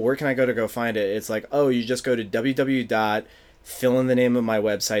cool, where can I go find it? It's like, oh, you just go to fill in the name of my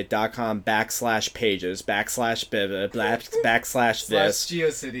website.com /pages / this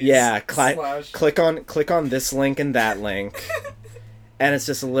GeoCities. Yeah, click on this link and that link. And it's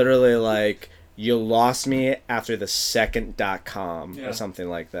just literally like, you lost me after the second .com or something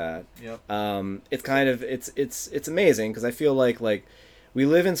like that. Yep. It's kind of it's amazing because I feel like we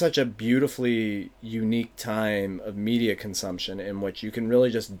live in such a beautifully unique time of media consumption in which you can really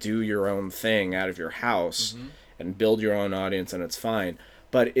just do your own thing out of your house and build your own audience, and it's fine.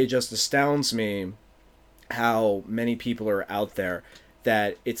 But it just astounds me how many people are out there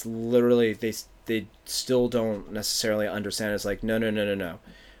that it's literally they still don't necessarily understand. It's like, no.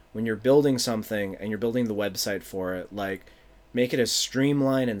 When you're building something and you're building the website for it, like, make it as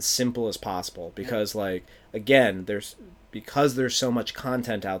streamlined and simple as possible. Because, like, again, there's so much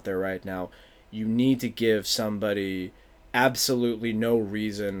content out there right now, you need to give somebody absolutely no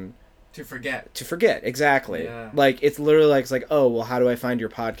reason to forget. Exactly. Yeah. Like, it's literally like, it's like, oh, well, how do I find your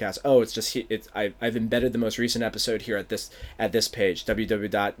podcast? Oh, it's just I've embedded the most recent episode here at this page,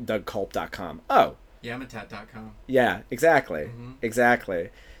 www.dougculp.com. Oh, Yamatat.com. yeah, exactly. Exactly.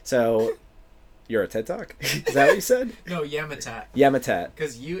 So, you're a TED Talk? Is that what you said? No, Yamatat. Yamatat.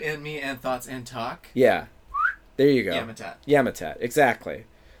 Because you and me and thoughts and talk. Yeah. There you go. Yamatat. Exactly.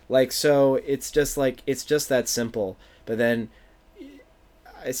 Like, so it's just that simple. But then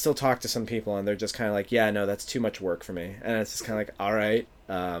I still talk to some people and they're just kind of like, yeah, no, that's too much work for me. And it's just kind of like, all right.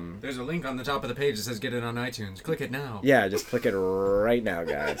 There's a link on the top of the page that says get it on iTunes. Click it now. Yeah, just click it right now,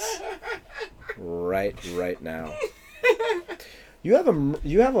 guys. Right now. You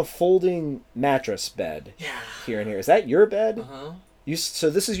have a folding mattress bed. Yeah. Here and here. Is that your bed? Uh-huh. So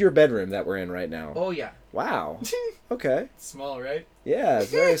this is your bedroom that we're in right now. Oh yeah. Wow. Okay. Small, right? Yeah,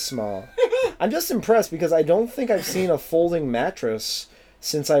 it's very small. I'm just impressed because I don't think I've seen a folding mattress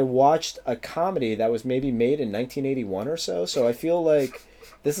since I watched a comedy that was maybe made in 1981 or so. So I feel like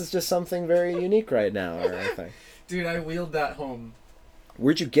this is just something very unique right now or anything. Dude, I wheeled that home.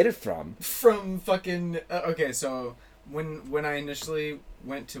 Where'd you get it from? From fucking... okay, so when I initially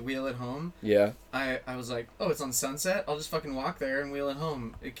went to wheel it home, yeah, I was like, oh, it's on Sunset? I'll just fucking walk there and wheel it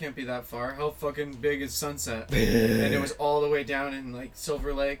home. It can't be that far. How fucking big is Sunset? And it was all the way down in, like,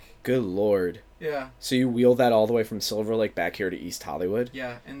 Silver Lake. Good lord. Yeah. So you wheeled that all the way from Silver Lake back here to East Hollywood?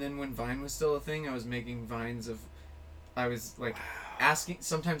 Yeah, and then when Vine was still a thing, I was making Vines of... I was, like,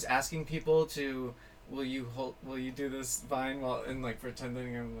 sometimes asking people to... Will you do this Vine while and like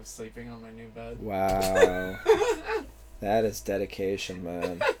pretending I'm sleeping on my new bed? Wow, that is dedication,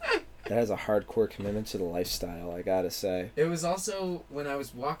 man. That is a hardcore commitment to the lifestyle, I gotta say. It was also when I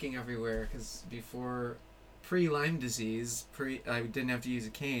was walking everywhere because before pre-Lyme disease, I didn't have to use a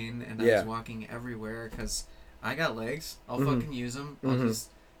cane, and I was walking everywhere because I got legs. I'll fucking use them. I'll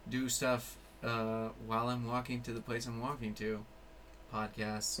just do stuff while I'm walking to the place I'm walking to.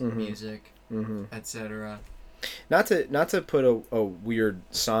 Podcasts, music, etc. Not to put a weird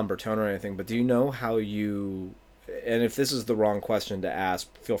somber tone or anything, but do you know how you? And if this is the wrong question to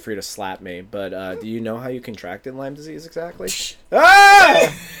ask, feel free to slap me. But do you know how you contracted Lyme disease exactly?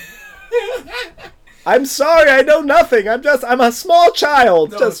 Ah! I'm sorry, I know nothing. I'm a small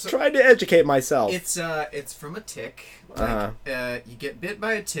child, just trying to educate myself. It's from a tick. Like, you get bit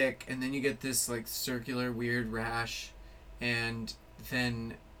by a tick, and then you get this like circular weird rash, and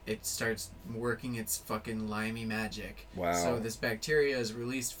then it starts working its fucking limey magic. Wow. So this bacteria is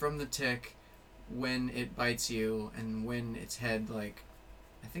released from the tick when it bites you, and when its head, like,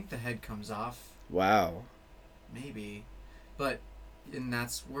 I think the head comes off. Wow. Maybe. But, and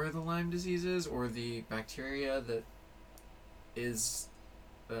that's where the Lyme disease is, or the bacteria that is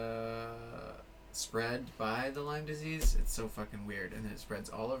spread by the Lyme disease. It's so fucking weird. And then it spreads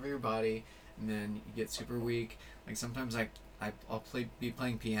all over your body, and then you get super weak. Like, sometimes I'll be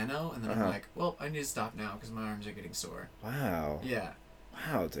playing piano, and then I'm like, well, I need to stop now because my arms are getting sore. Wow. Yeah.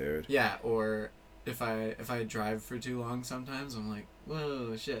 Wow, dude. Yeah, or if I drive for too long sometimes, I'm like,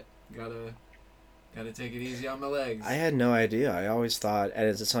 whoa, shit, gotta take it easy on my legs. I had no idea. I always thought, and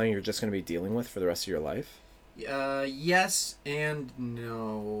is it something you're just going to be dealing with for the rest of your life? Yes and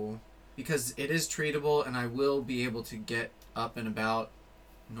no. Because it is treatable, and I will be able to get up and about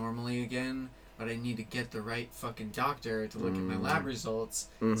normally again, but I need to get the right fucking doctor to look at my lab results,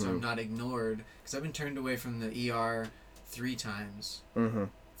 so I'm not ignored. Because I've been turned away from the ER 3 times.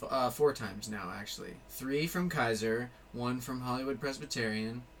 4 times now, actually. 3 from Kaiser, 1 from Hollywood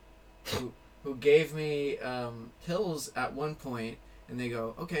Presbyterian, who gave me pills at one point, and they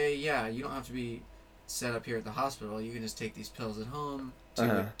go, okay, yeah, you don't have to be set up here at the hospital. You can just take these pills at home,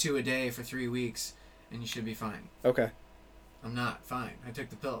 2 a day for 3 weeks, and you should be fine. Okay. I'm not fine. I took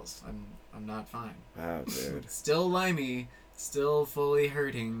the pills. I'm not fine. Wow, dude. Still limey, still fully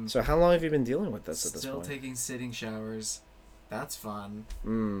hurting. So how long have you been dealing with this at this point? Still taking sitting showers. That's fun.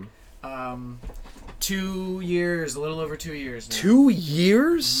 2 years, a little over 2 years now. 2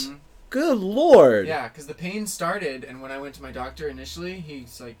 years? Mm-hmm. Good Lord. Yeah, because the pain started, and when I went to my doctor initially,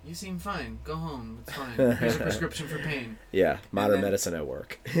 he's like, you seem fine. Go home. It's fine. Here's a prescription for pain. Yeah, modern medicine at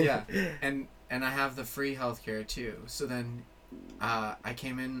work. Yeah, and I have the free healthcare, too. So then I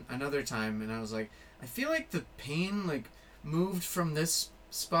came in another time, and I was like, I feel like the pain, like, moved from this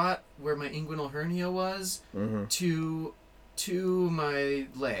spot where my inguinal hernia was to my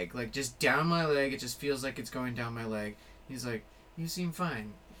leg. Like, just down my leg. It just feels like it's going down my leg. He's like, you seem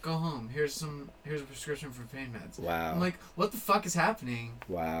fine. Go home. Here's a prescription for pain meds. Wow. I'm like, what the fuck is happening?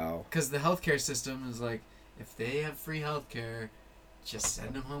 Wow. Because the healthcare system is like, if they have free healthcare, just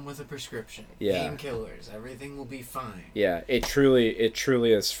send them home with a prescription. Yeah. Painkillers. Everything will be fine. Yeah. It truly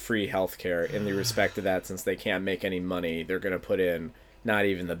is free healthcare in the respect of that, since they can't make any money, they're gonna put in not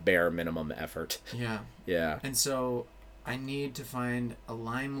even the bare minimum effort. Yeah. Yeah. And so I need to find a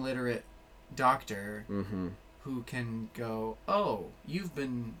Lyme literate doctor who can go, oh, you've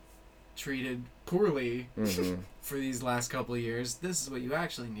been treated poorly for these last couple of years. This is what you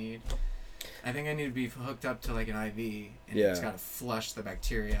actually need. I think I need to be hooked up to like an IV, and it's got to flush the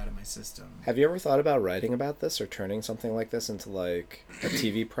bacteria out of my system. Have you ever thought about writing about this or turning something like this into like a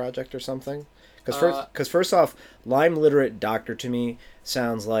TV project or something? Because first off, Lyme literate doctor to me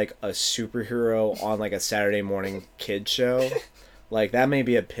sounds like a superhero on like a Saturday morning kid show. Like, that may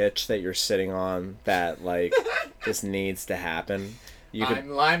be a pitch that you're sitting on that, like, just needs to happen. I'm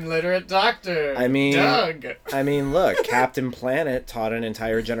Lyme literate doctor. Doug. I mean, look, Captain Planet taught an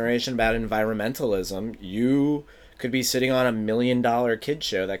entire generation about environmentalism. You could be sitting on $1 million kid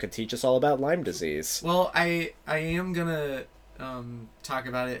show that could teach us all about Lyme disease. Well, I am gonna talk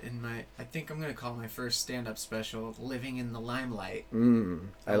about it in I think I'm gonna call my first stand-up special "Living in the Limelight."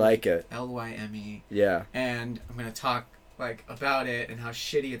 I like it. LYME. Yeah. And I'm gonna talk like about it and how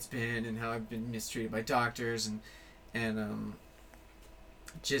shitty it's been and how I've been mistreated by doctors and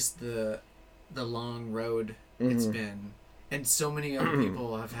just the long road it's been. And so many other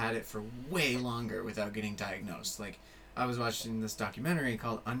people have had it for way longer without getting diagnosed. Like, I was watching this documentary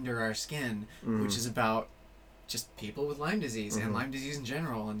called Under Our Skin, which is about just people with Lyme disease and Lyme disease in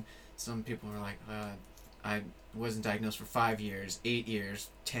general. And some people were like, I wasn't diagnosed for 5 years, 8 years,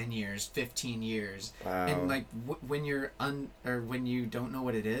 10 years, 15 years. Wow. And like when you're when you don't know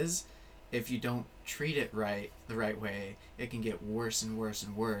what it is, if you don't treat it the right way, it can get worse and worse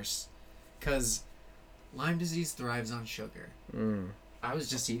and worse. 'Cause Lyme disease thrives on sugar. I was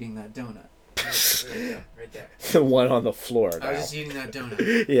just eating that donut. Right there. The one on the floor now. I was just eating that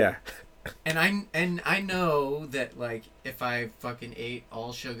donut. Yeah. And I know that, like, if I fucking ate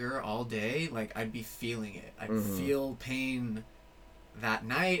all sugar all day, like, I'd be feeling it. I'd feel pain that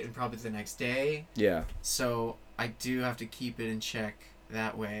night and probably the next day. Yeah. So I do have to keep it in check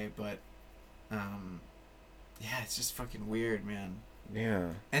that way, but yeah, it's just fucking weird, man. Yeah.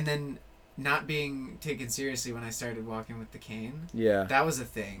 And then not being taken seriously when I started walking with the cane. Yeah. That was a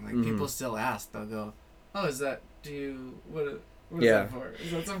thing. Like, people still ask. They'll go, "Oh, is that? What is that for?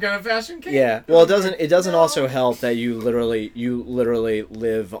 Is that some kind of fashion cane?" Yeah. Well, it doesn't also help that you literally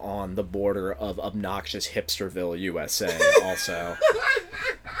live on the border of obnoxious hipsterville, USA. Also.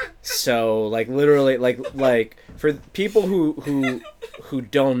 So literally for people who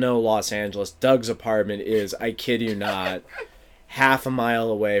don't know Los Angeles, Doug's apartment is, I kid you not, half a mile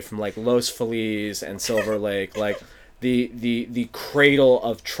away from Los Feliz and Silver Lake, the cradle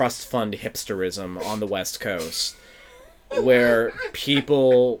of trust fund hipsterism on the West Coast, where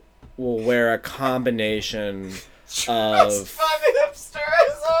people will wear a combination of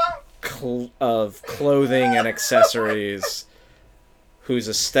clothing and accessories whose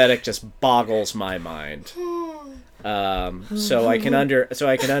aesthetic just boggles my mind. So I can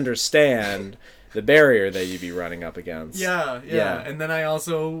understand the barrier that you'd be running up against. Yeah. And then I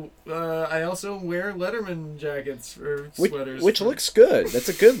also wear Letterman jackets or sweaters, which looks good. That's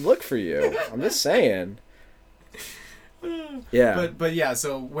a good look for you. I'm just saying. Yeah. But yeah.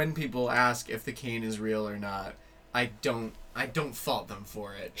 So when people ask if the cane is real or not, I don't fault them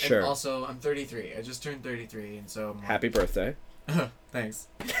for it. Sure. And also, I'm 33. I just turned 33, and so happy birthday. Thanks.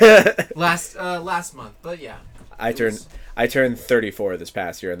 Last month, but yeah. I turned 34 this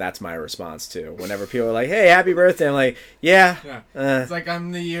past year, and that's my response too. Whenever people are like, "Hey, happy birthday," I'm like, "Yeah." It's like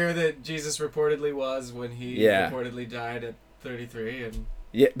I'm the year that Jesus reportedly was when he reportedly died at 33, and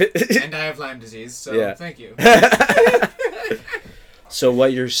and I have Lyme disease, so thank you. So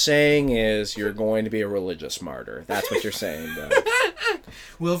what you're saying is you're going to be a religious martyr. That's what you're saying, though.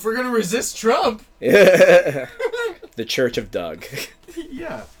 Well, if we're gonna resist Trump, the Church of Doug.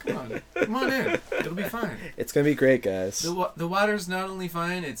 Yeah, come on in. It'll be fine. It's gonna be great, guys. The water's not only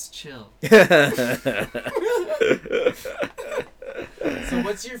fine, it's chill. So,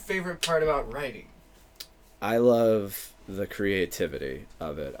 what's your favorite part about writing? I love the creativity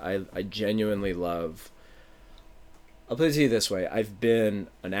of it. I genuinely love. I'll put it to you this way: I've been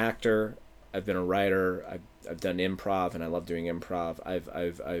an actor, I've been a writer, I've done improv, and I love doing improv.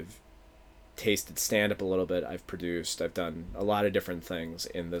 I've tasted stand-up a little bit. I've produced. I've done a lot of different things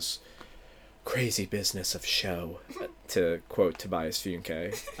in this crazy business of show, to quote Tobias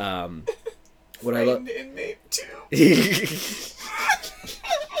Funke. What I love. Inmate too.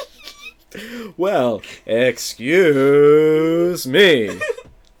 Well, excuse me.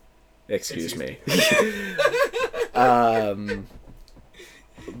 Excuse me.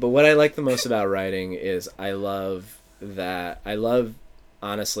 But what I like the most about writing is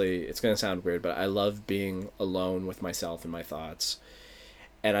honestly, it's going to sound weird, but I love being alone with myself and my thoughts.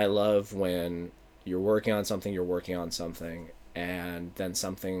 And I love when you're working on something, and then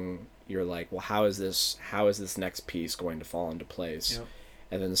something, you're like, well, how is this next piece going to fall into place? Yep.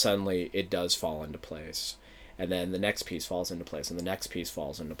 And then suddenly it does fall into place. And then the next piece falls into place, and the next piece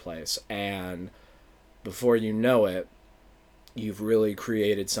falls into place. And before you know it, you've really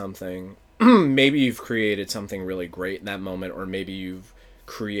created something. Maybe you've created something really great in that moment, or maybe you've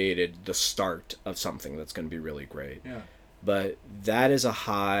created the start of something that's going to be really great. Yeah. But that is a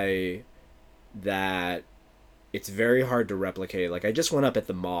high that it's very hard to replicate. Like, I just went up at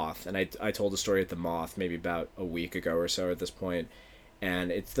the Moth, and I told a story at the Moth maybe about a week ago or so at this point,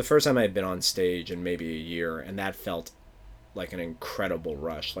 and it's the first time I'd been on stage in maybe a year, and that felt like an incredible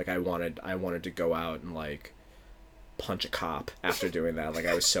rush. Like, I wanted to go out and like punch a cop after doing that. Like,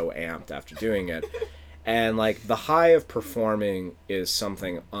 I was so amped after doing it. And like, the high of performing is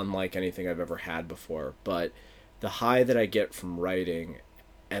something unlike anything I've ever had before, but the high that I get from writing,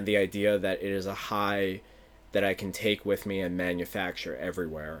 and the idea that it is a high that I can take with me and manufacture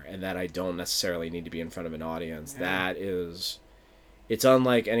everywhere, and that I don't necessarily need to be in front of an audience, that is, it's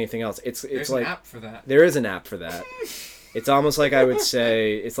unlike anything else. There's like an app for that. There is an app for that. It's almost like, I would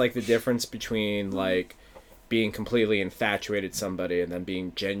say, it's like the difference between like being completely infatuated with somebody and then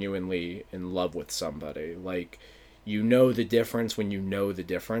being genuinely in love with somebody. Like, you know the difference when you know the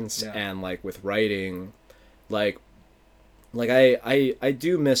difference. Yeah. And like with writing, like I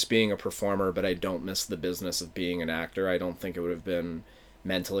do miss being a performer, but I don't miss the business of being an actor. I don't think it would have been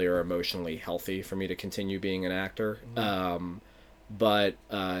mentally or emotionally healthy for me to continue being an actor. Mm-hmm. But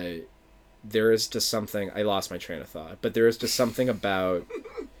there is just something, I lost my train of thought, but there is just something about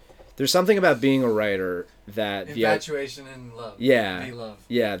being a writer that infatuation and love. Yeah. Be love.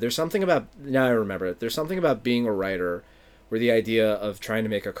 Yeah, there's something about, now I remember it, there's something about being a writer where the idea of trying to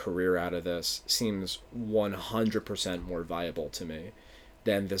make a career out of this seems 100% more viable to me.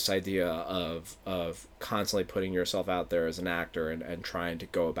 than this idea of constantly putting yourself out there as an actor and trying to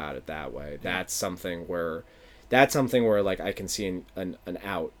go about it that way. That's something where like I can see an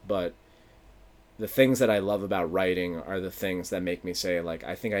out, but the things that I love about writing are the things that make me say, like,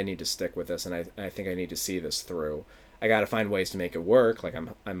 I think I need to stick with this, and I think I need to see this through. I got to find ways to make it work. Like,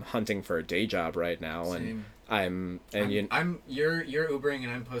 I'm hunting for a day job right now. Same. And you're Ubering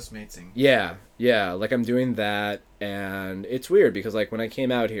and I'm Postmatesing. Yeah. Like, I'm doing that, and it's weird because, like, when I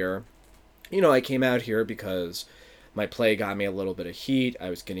came out here, I came out here because my play got me a little bit of heat. I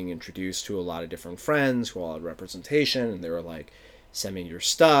was getting introduced to a lot of different friends who all had representation, and they were like, send me your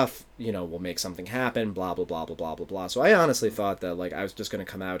stuff, we'll make something happen, blah, blah, blah, blah, blah, blah, blah. So I honestly thought that, like, I was just going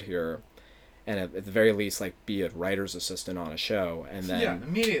to come out here and at the very least, like, be a writer's assistant on a show, and then... Yeah,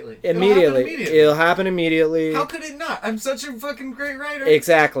 immediately. It'll happen immediately. How could it not? I'm such a fucking great writer.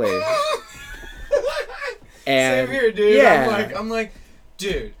 Exactly. And, same here, dude. Yeah. I'm like,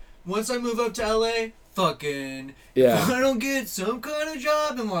 dude, once I move up to LA, fucking... Yeah. If I don't get some kind of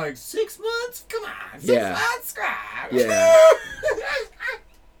job in, like, 6 months, come on, 6 months, scrap. Yeah.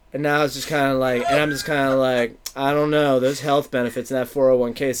 And now it's just kind of like, and I'm just kind of like, I don't know, those health benefits and that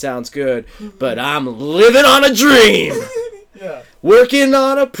 401k sounds good, but I'm living on a dream. Yeah. Working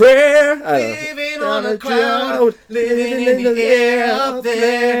on a prayer. Living on a cloud. Living in the air up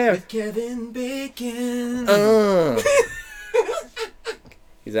there with Kevin Bacon.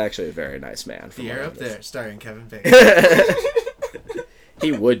 He's actually a very nice man. The Air Up There, starring Kevin Bacon.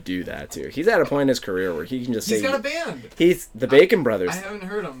 He would do that too. He's at a point in his career where he can just say... He's got a band. He's the Bacon Brothers. I haven't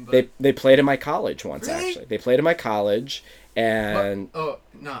heard them. But... They played in my college once, really? actually. They played in my college, and... Oh,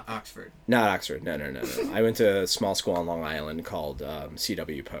 not Oxford. Not Oxford. No. I went to a small school on Long Island called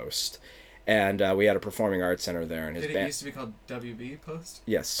CW Post, and we had a performing arts center there. And Did it used to be called WB Post?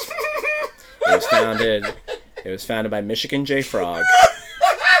 Yes. It was founded by Michigan J. Frog.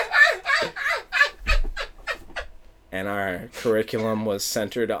 And our curriculum was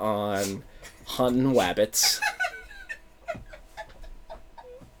centered on hunting wabbits.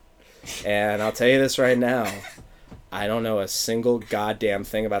 And I'll tell you this right now. I don't know a single goddamn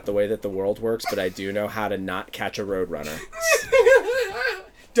thing about the way that the world works, but I do know how to not catch a roadrunner.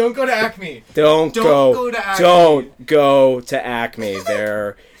 Don't go to Acme. Don't go to Acme. Don't go to Acme.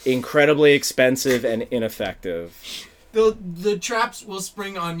 They're incredibly expensive and ineffective. The traps will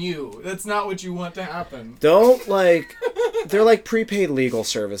spring on you. That's not what you want to happen. They're like prepaid legal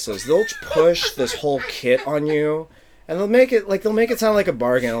services. They'll push this whole kit on you, and they'll make it sound like a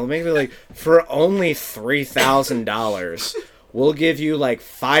bargain. They'll make it like, for only $3,000, we'll give you like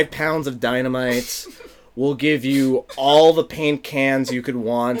 5 pounds of dynamite. We'll give you all the paint cans you could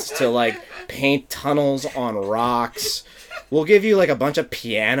want to like paint tunnels on rocks. We'll give you, like, a bunch of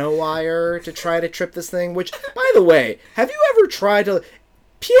piano wire to try to trip this thing, which, by the way, have you ever tried to...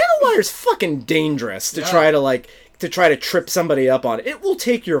 Piano wire's fucking dangerous to try to trip somebody up on. It will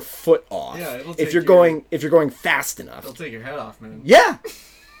take your foot off. Yeah, it'll take if you're going fast enough. It'll take your head off, man. Yeah!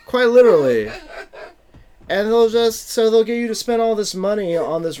 Quite literally. And they'll get you to spend all this money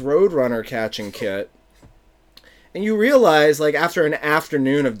on this Roadrunner catching kit. And you realize, like, after an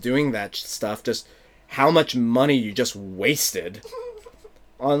afternoon of doing that stuff, just... how much money you just wasted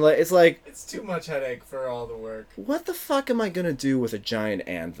on, like, it's too much headache for all the work. What the fuck am I gonna do with a giant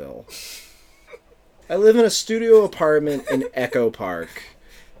anvil? I live in a studio apartment in Echo Park.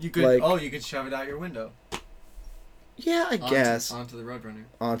 You could shove it out your window. Yeah, I guess. Onto the Roadrunner.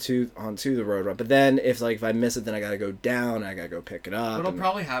 Onto the Roadrunner. But then if I miss it, then I gotta go down, I gotta go pick it up. What'll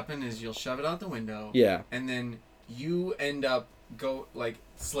probably happen is you'll shove it out the window. Yeah. And then you end up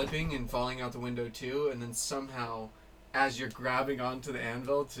slipping and falling out the window too, and then somehow, as you're grabbing onto the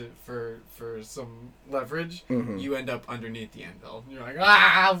anvil for some leverage, you end up underneath the anvil. You're like,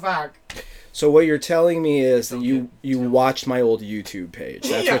 fuck. So what you're telling me is that you watched my old YouTube page.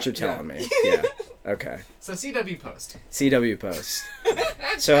 That's what you're telling me. Yeah. Okay. So CW Post.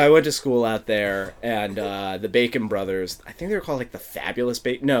 So I went to school out there, and the Bacon Brothers, I think they were called like the Fabulous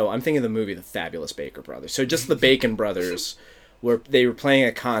Bacon... No, I'm thinking of the movie The Fabulous Baker Brothers. So just the Bacon Brothers, they were playing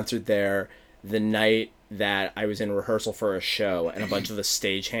a concert there the night that I was in rehearsal for a show, and a bunch of the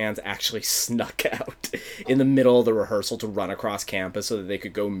stagehands actually snuck out in the middle of the rehearsal to run across campus so that they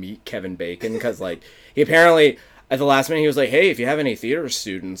could go meet Kevin Bacon, because he apparently... At the last minute, he was like, "Hey, if you have any theater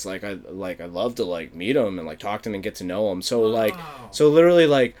students, I'd love to meet them and talk to them and get to know them." So so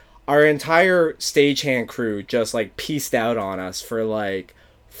literally our entire stagehand crew just pieced out on us for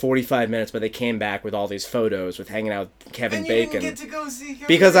 45 minutes, but they came back with all these photos with hanging out with Kevin Bacon. Didn't get to go see Kevin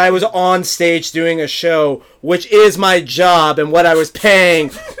because Bacon. I was on stage doing a show, which is my job and what I was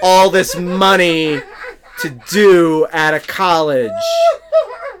paying all this money to do at a college.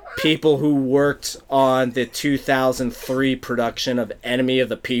 people who worked on the 2003 production of Enemy of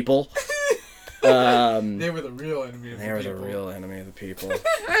the People. They were the real enemy of the people. They were the real enemy of the people.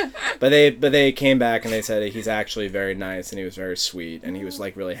 But they came back and they said he's actually very nice and he was very sweet and he was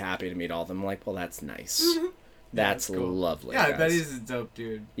like really happy to meet all of them. I'm like, well, that's nice. That's cool. Lovely. Yeah, guys. I bet he's a dope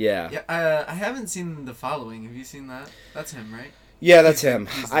dude. Yeah. Yeah. I haven't seen The Following. Have you seen that? That's him, right? Yeah, that's him.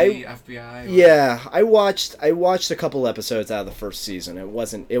 He's the FBI. Yeah, I watched a couple episodes out of the first season. It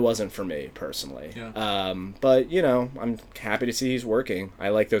wasn't for me personally. Yeah. But you know, I'm happy to see he's working. I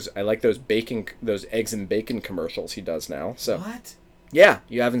like those those eggs and bacon commercials he does now. So What? Yeah,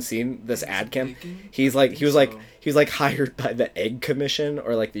 you haven't seen this ad cam? He was like hired by the Egg Commission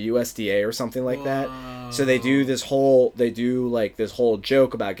or like the USDA or something like that. So they do this whole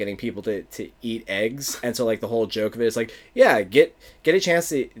joke about getting people to eat eggs, and so like the whole joke of it is like, yeah, get a chance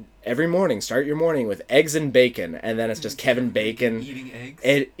to every morning start your morning with eggs and bacon, and then it's just Kevin Bacon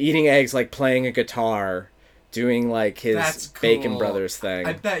eating eggs, like playing a guitar, doing like his Bacon Brothers thing.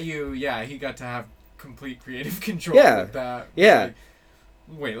 I bet you, he got to have complete creative control with that. Yeah. Like,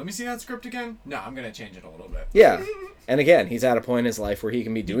 wait, let me see that script again? No, I'm going to change it a little bit. Yeah. And again, he's at a point in his life where he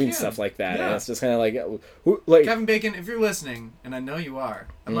can be doing stuff like that. Yeah. And it's just kind of like... Kevin Bacon, if you're listening, and I know you are,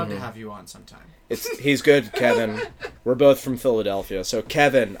 I'd love to have you on sometime. He's good, Kevin. We're both from Philadelphia. So,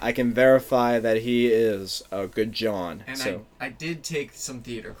 Kevin, I can verify that he is a good John. And I did take some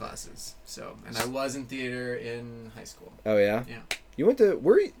theater classes. And I was in theater in high school. Oh, yeah? Yeah. You went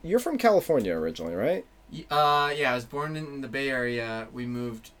to... You're from California originally, right? I was born in the Bay Area. We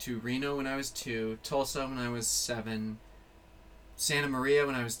moved to Reno when I was 2, Tulsa when I was 7, Santa Maria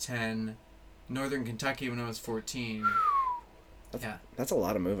when I was 10, Northern Kentucky when I was 14. That's a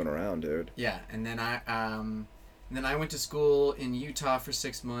lot of moving around, dude. Yeah, and then I went to school in Utah for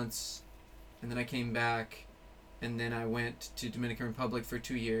 6 months, and then I came back, and then I went to Dominican Republic for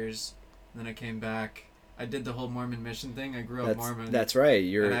 2 years, and then I came back. I did the whole Mormon mission thing. I grew up Mormon. That's right.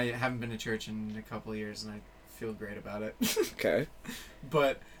 And I haven't been to church in a couple of years, and I feel great about it. Okay.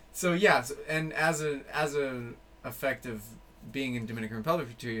 But and as a effect of being in Dominican Republic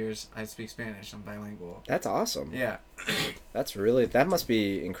for 2 years, I speak Spanish. I'm bilingual. That's awesome. Yeah. That must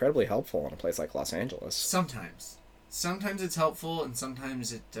be incredibly helpful in a place like Los Angeles. Sometimes it's helpful, and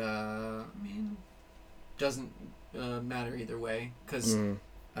sometimes it doesn't matter either way. Because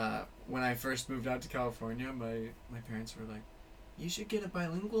when I first moved out to California, my parents were like, "You should get a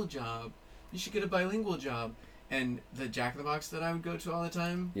bilingual job. You should get a bilingual job." And the Jack in the Box that I would go to all the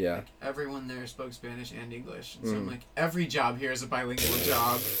time, everyone there spoke Spanish and English. And so I'm like, every job here is a bilingual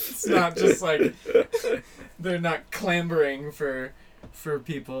job. It's not just like they're not clambering for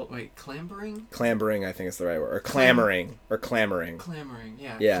people. Wait, clambering? Clambering, I think is the right word. Or clamoring. Clamoring,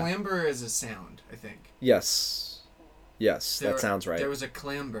 yeah. Clamber is a sound, I think. Yes, that sounds right. There was a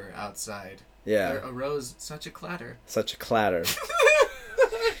clamber outside. Yeah. There arose such a clatter.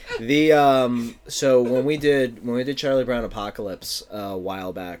 So when we did Charlie Brown Apocalypse a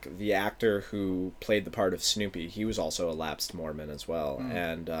while back, the actor who played the part of Snoopy, he was also a lapsed Mormon as well,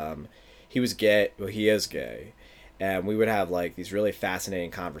 and he was gay. Well, he is gay, and we would have like these really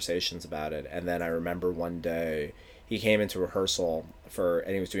fascinating conversations about it. And then I remember one day he came into rehearsal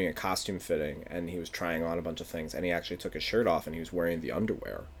and he was doing a costume fitting, and he was trying on a bunch of things, and he actually took his shirt off and he was wearing the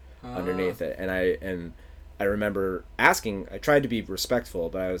underwear underneath it, and I remember asking. I tried to be respectful,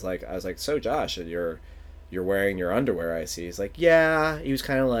 but I was like, "So Josh, you're wearing your underwear, I see." He's like, "Yeah." He was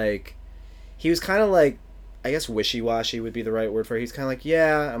kind of like, I guess wishy-washy would be the right word for it. He's kind of like,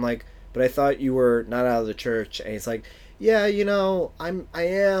 "Yeah." I'm like, "But I thought you were not out of the church." And he's like, "Yeah, I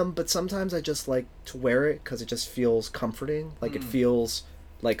am, but sometimes I just like to wear it because it just feels comforting. Like it feels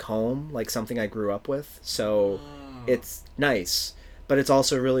like home, like something I grew up with. So it's nice." But it's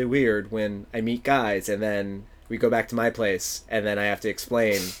also really weird when I meet guys and then we go back to my place and then I have to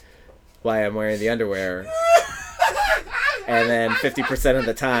explain why I'm wearing the underwear. And then 50% of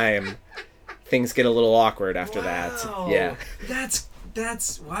the time, things get a little awkward after that. Yeah.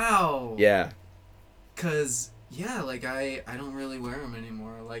 That's wow. Yeah. 'Cause, like I don't really wear them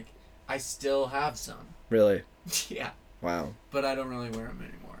anymore. Like, I still have some. Really? Yeah. Wow. But I don't really wear them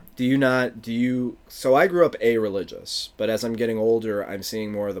anymore. So I grew up a-religious, but as I'm getting older, I'm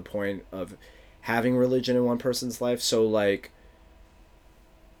seeing more of the point of having religion in one person's life. So, like,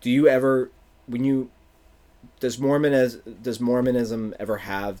 do you ever, does Mormonism ever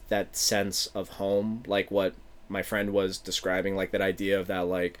have that sense of home, like what my friend was describing, like that idea of that,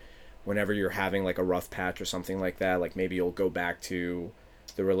 like, whenever you're having, like, a rough patch or something like that, like, maybe you'll go back to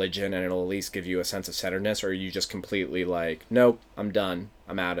the religion and it'll at least give you a sense of centeredness, or are you just completely like, nope, I'm done,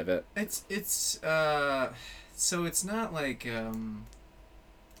 I'm out of it? So it's not like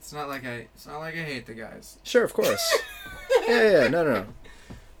It's not like I hate the guys. Sure, of course. Yeah, no.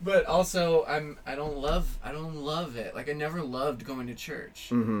 But also, I don't love it. Like, I never loved going to church.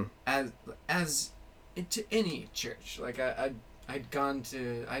 Mm-hmm. As to any church. Like, I'd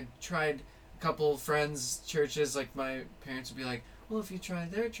tried a couple friends' churches. Like, my parents would be like, well, if you try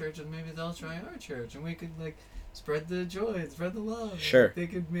their church, then maybe they'll try our church, and we could, like, spread the joy, spread the love. Sure. Like, they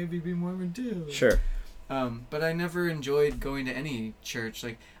could maybe be Mormon too. Sure. But I never enjoyed going to any church.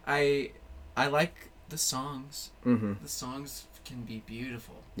 Like, I like the songs. Mm-hmm. The songs can be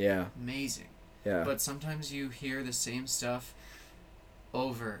beautiful. Yeah. Amazing. Yeah. But sometimes you hear the same stuff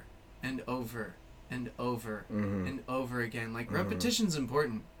over and over and over mm-hmm. and over again. Like, mm-hmm. repetition's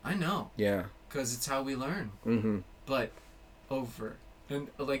important. I know. Yeah. Because it's how we learn. Mm-hmm. But over and,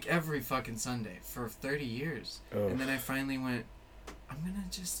 like, every fucking Sunday for 30 years. Oh. And then I finally went, I'm gonna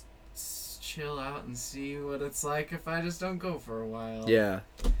just chill out and see what it's like if I just don't go for a while. Yeah.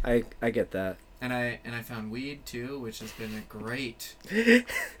 I get that. And I found weed too, which has been a great.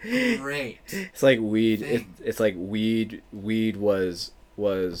 It's like weed. It's like weed. Weed was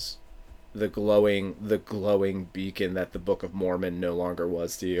the glowing beacon that the Book of Mormon no longer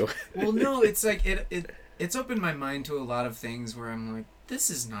was to you. Well, no, it's like it's opened my mind to a lot of things where I'm like, this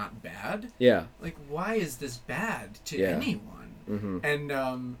is not bad. Yeah. Like, why is this bad to anyone?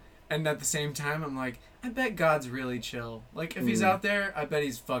 Mm-hmm. And at the same time, I'm like, I bet God's really chill. Like, if he's out there, I bet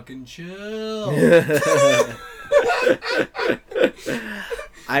he's fucking chill.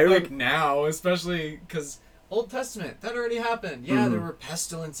 Like, now, especially because Old Testament, that already happened. Yeah, there were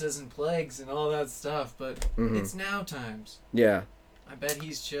pestilences and plagues and all that stuff, but it's now times. Yeah. I bet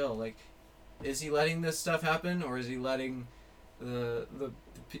he's chill. Like, is he letting this stuff happen, or is he letting the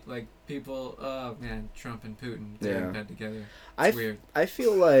people? Oh man, Trump and Putin, they're in bed together. It's weird. I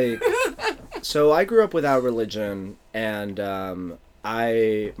feel like so I grew up without religion, and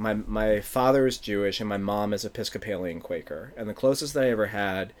my father is Jewish and my mom is Episcopalian Quaker, and the closest that I ever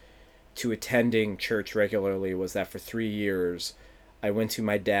had to attending church regularly was that for 3 years I went to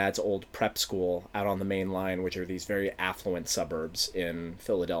my dad's old prep school out on the main line, which are these very affluent suburbs in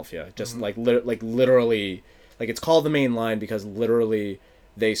Philadelphia. Just literally, like, it's called the main line because literally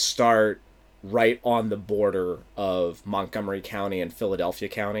they start right on the border of Montgomery County and Philadelphia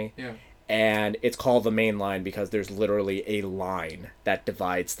County. Yeah. And it's called the main line because there's literally a line that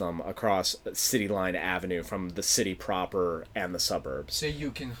divides them across City Line Avenue from the city proper and the suburbs. So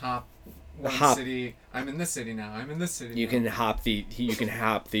you can hop city. I'm in this city now. I'm in this city. You can hop the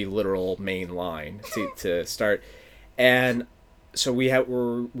literal main line to start, and so we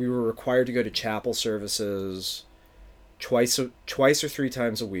were required to go to chapel services twice or three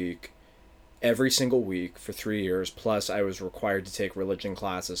times a week, every single week for 3 years. Plus, I was required to take religion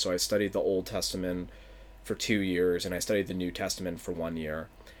classes, so I studied the Old Testament for 2 years, and I studied the New Testament for 1 year,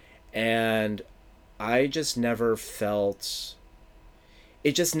 and I just never felt. I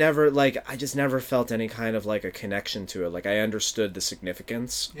just never felt any kind of, like, a connection to it. Like, I understood the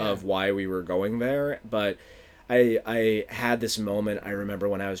significance of why we were going there, but I had this moment, I remember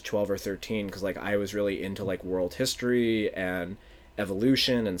when I was 12 or 13, because, like, I was really into, like, world history and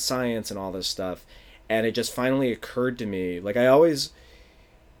evolution and science and all this stuff, and it just finally occurred to me, like, it always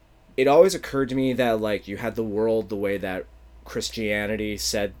occurred to me that, like, you had the world the way that Christianity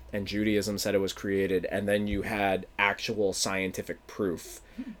said and Judaism said it was created, and then you had actual scientific proof.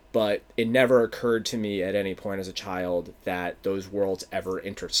 But it never occurred to me at any point as a child that those worlds ever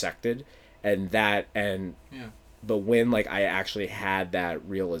intersected, but when, like, I actually had that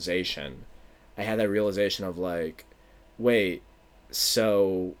realization of, like, wait,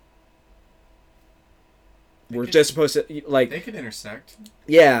 so we're just supposed to, like... They could intersect.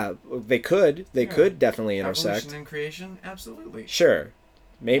 Yeah, they could. They could definitely intersect. Evolution and creation? Absolutely. Sure.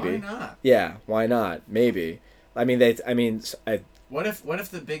 Maybe. Why not? Yeah, why not? Maybe. What if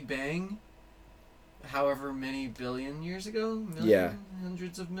the Big Bang, however many billion years ago?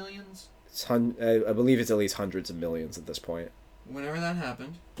 Hundreds of millions? I believe it's at least hundreds of millions at this point. Whenever that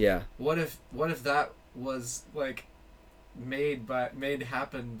happened. Yeah. What if that was, like, made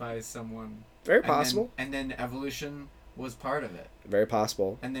happen by someone? Very possible. And then evolution was part of it. Very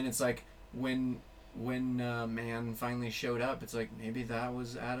possible. And then it's like when man finally showed up, it's like maybe that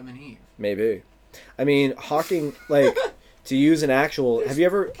was Adam and Eve. Maybe. I mean, Hawking, like, to use an actual... Have you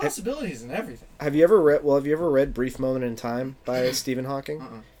ever... Possibilities in everything. Have you ever read Brief Moment in Time by Stephen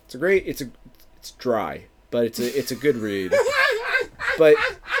Hawking? It's dry, but it's a good read. But...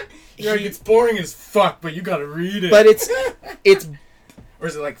 it's boring as fuck, but you gotta read it. But it's... Or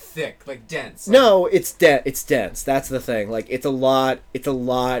is it, like, thick, like dense? No, it's dense. That's the thing. Like, it's a lot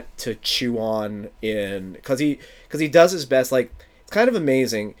to chew on in, because he does his best. Like, kind of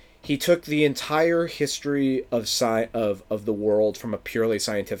amazing. He took the entire history of of the world from a purely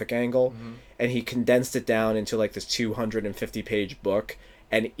scientific angle, and he condensed it down into like this 250-page book.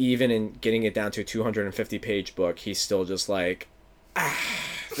 And even in getting it down to a 250-page book, he's still just like,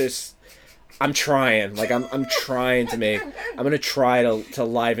 this. I'm trying. Like I'm trying to make. I'm gonna try to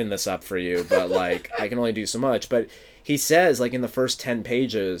liven this up for you, but like I can only do so much. But he says, like in the first 10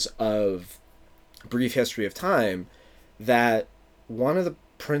 pages of Brief History of Time, that one of the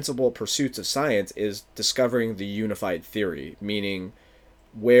principal pursuits of science is discovering the unified theory, meaning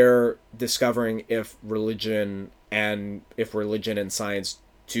we're discovering if religion and science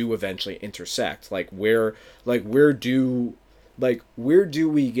do eventually intersect. Where do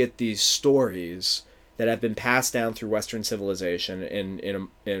we get these stories that have been passed down through Western civilization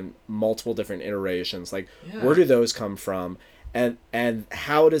in multiple different iterations? Where do those come from? And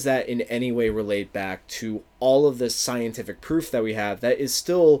how does that in any way relate back to all of this scientific proof that we have that is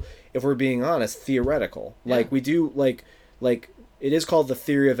still, if we're being honest, theoretical? Yeah. It is called the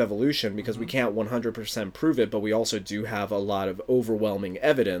theory of evolution because we can't 100% prove it, but we also do have a lot of overwhelming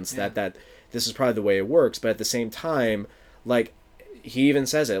evidence that this is probably the way it works. But at the same time, he even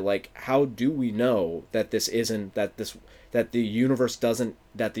says it, how do we know that the universe doesn't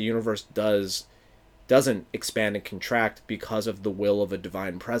expand and contract because of the will of a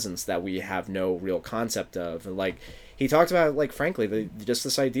divine presence that we have no real concept of? And he talked about, frankly, just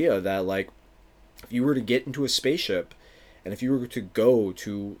this idea that if you were to get into a spaceship and if you were to go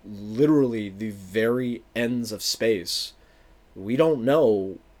to literally the very ends of space, we don't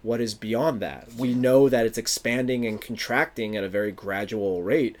know what is beyond that. We know that it's expanding and contracting at a very gradual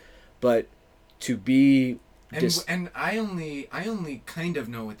rate, but to be and I only kind of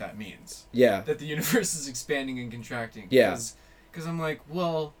know what that means. Yeah. That the universe is expanding and contracting. Yeah. Because I'm like,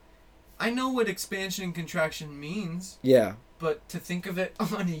 well, I know what expansion and contraction means. Yeah. But to think of it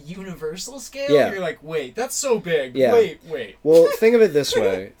on a universal scale, yeah. You're like, wait, that's so big. Yeah. Wait. Well, think of it this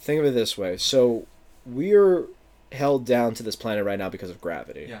way. So we're held down to this planet right now because of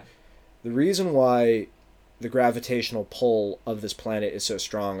gravity. Yeah. The reason why the gravitational pull of this planet is so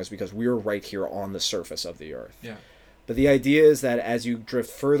strong is because we're right here on the surface of the Earth. Yeah. But the idea is that as you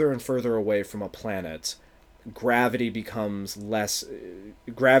drift further and further away from a planet, gravity becomes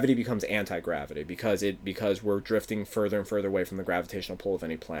anti-gravity because we're drifting further and further away from the gravitational pull of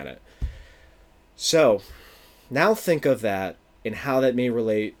any planet. So, now think of that and how that may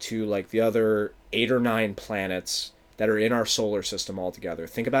relate to the other 8 or 9 planets that are in our solar system altogether.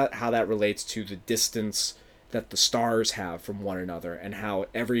 Think about how that relates to the distance that the stars have from one another and how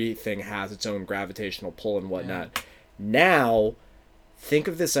everything has its own gravitational pull and whatnot. Yeah. Now, think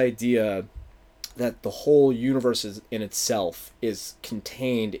of this idea that the whole universe in itself is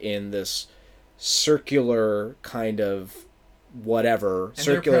contained in this circular kind of whatever. And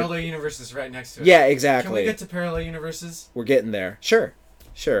circular there are parallel universes right next to it. Yeah, exactly. Can we get to parallel universes? We're getting there.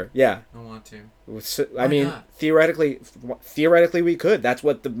 Sure, yeah. I want to. I mean, not? Theoretically we could. That's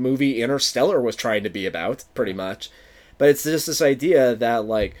what the movie Interstellar was trying to be about, pretty much. But it's just this idea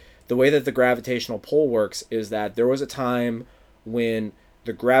that, the way that the gravitational pull works is that there was a time when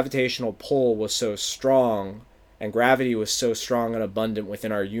the gravitational pull was so strong and gravity was so strong and abundant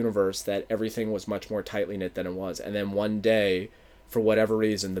within our universe that everything was much more tightly knit than it was. And then one day, for whatever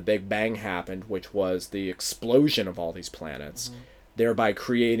reason, the Big Bang happened, which was the explosion of all these planets. Mm-hmm. Thereby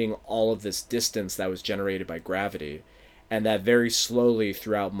creating all of this distance that was generated by gravity. And that very slowly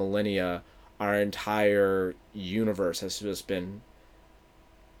throughout millennia, our entire universe has just been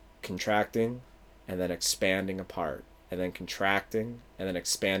contracting and then expanding apart. And then contracting and then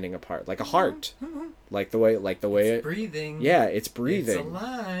expanding apart. Like a heart. Like the way it's breathing. Yeah, it's breathing. It's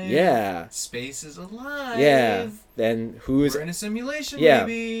alive. Yeah. Space is alive. Yeah. Then we're in a simulation, yeah.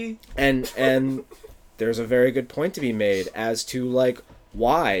 maybe. And there's a very good point to be made as to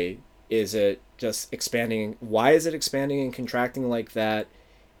why is it just expanding? Why is it expanding and contracting like that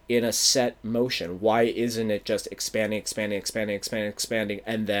in a set motion? Why isn't it just expanding,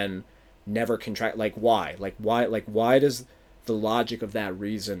 and then never contract? Why? Why does the logic of that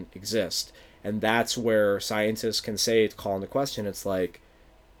reason exist? And that's where scientists can say, to call into question, it's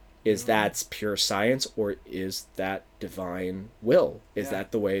is that pure science or is that divine will? Is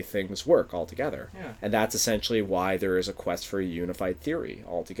that the way things work altogether? Yeah. And that's essentially why there is a quest for a unified theory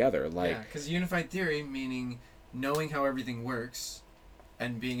altogether. Because unified theory meaning knowing how everything works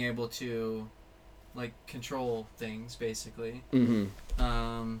and being able to control things, basically.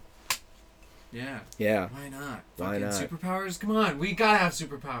 Mm-hmm. Yeah. Yeah. Why not? Why not? Superpowers? Come on, we gotta have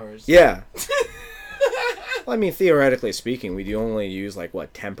superpowers. Yeah. Well, I mean, theoretically speaking, we do only use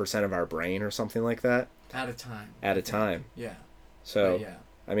 10% of our brain or something like that at a time. At a time. Yeah. So, But yeah,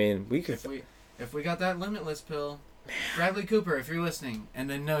 I mean, we could... if we got that Limitless pill, Bradley Cooper, if you're listening,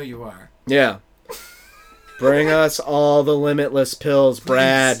 and I know you are. Yeah. Bring us all the Limitless pills,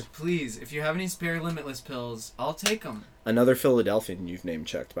 Brad. Please, if you have any spare Limitless pills, I'll take them. Another Philadelphian you've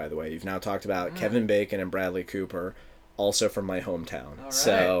name-checked, by the way. You've now talked about Kevin Bacon and Bradley Cooper, also from my hometown. All right.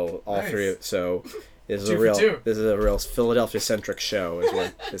 So, all Nice. three... So, this is Two for two. This is a real Philadelphia-centric show is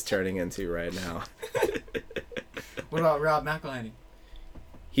what it's turning into right now. What about Rob McElhenney?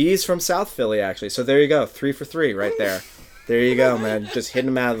 He's from South Philly, actually. So there you go. 3 for 3 right there. There you go, man. Just hitting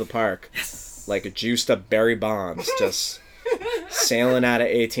him out of the park. Yes. Like a juiced up Barry Bonds. Just sailing out of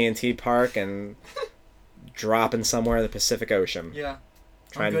AT&T Park and dropping somewhere in the Pacific Ocean. Yeah.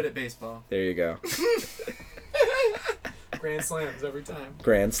 I'm good at baseball. There you go. Grand slams every time.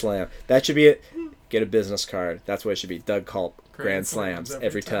 Grand Slam. That should be it. Get a business card. That's what it should be. Doug Culp. Grand Slams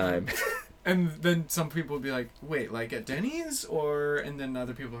every time. And then some people would be like, wait, like at Denny's? And then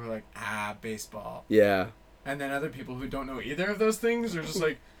other people are like, baseball. Yeah. And then other people who don't know either of those things are just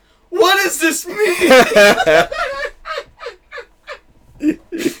like, what does this mean?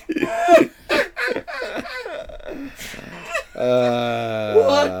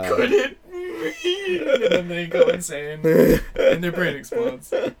 What could it mean? And then they go insane and their brain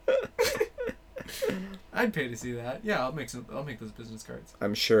explodes. I'd pay to see that. Yeah, I'll make those business cards.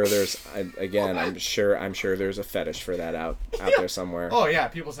 I'm sure there's I'm sure there's a fetish for that out there somewhere. Oh yeah,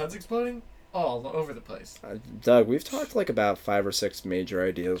 people's heads exploding all over the place. Doug, we've talked like about 5 or 6 major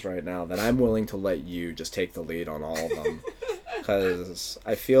ideas right now that I'm willing to let you just take the lead on all of them. Because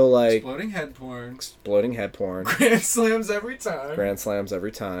I feel like... Exploding head porn. Grand slams every time.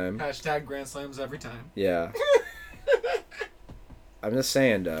 Hashtag Grand slams every time. Yeah. I'm just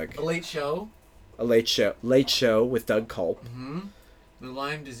saying, Doug. A late show. Late show with Doug Culp. Mm-hmm. The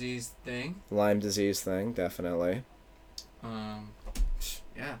Lyme disease thing, definitely.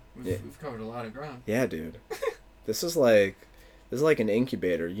 Yeah, we've covered a lot of ground. Yeah, dude. This is like an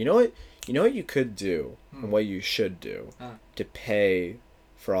incubator. You know what you could do and what you should do to pay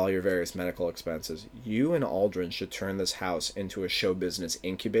for all your various medical expenses. You and Aldrin should turn this house into a show business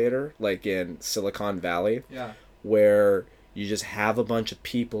incubator, like in Silicon Valley. Yeah. Where you just have a bunch of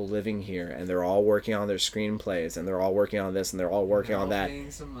people living here, and they're all working on their screenplays, and they're all working on this, and they're all working on that. Paying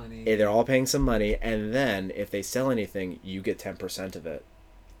some money. They're all paying some money, and then if they sell anything, you get 10% of it.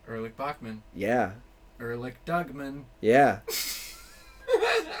 Ehrlich Bachman. Yeah. Ehrlich Dugman. Yeah.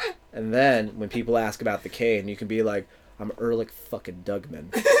 And then when people ask about the cane, you can be like, I'm Ehrlich fucking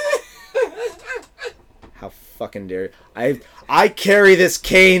Dugman. How fucking dare you? I carry this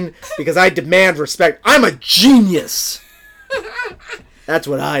cane because I demand respect. I'm a genius. That's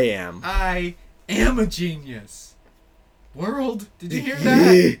what I am. I am a genius. World, did you hear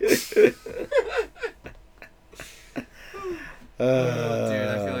that? Dude,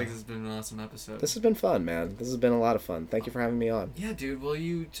 I feel like this has been an awesome episode. This has been fun, man. This has been a lot of fun. Thank you for having me on. Yeah, dude. Will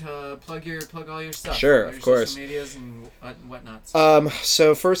you plug all your stuff? Sure, all of your course. Social medias and whatnots.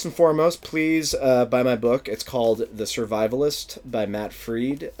 So first and foremost, please buy my book. It's called The Survivalist by Matt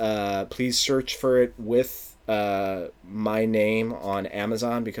Freed. Please search for it with my name on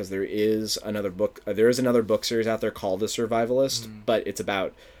Amazon, because there is another book. There is another book series out there called The Survivalist, but it's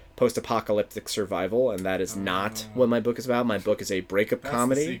about post-apocalyptic survival, and that is not what my book is about. My book is a breakup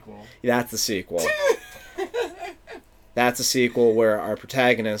comedy. The sequel. That's the sequel. That's a sequel where our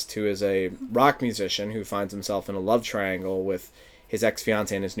protagonist, who is a rock musician who finds himself in a love triangle with his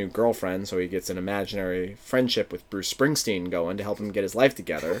ex-fiancée and his new girlfriend, so he gets an imaginary friendship with Bruce Springsteen going to help him get his life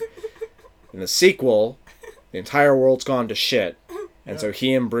together. In the sequel, the entire world's gone to shit. And so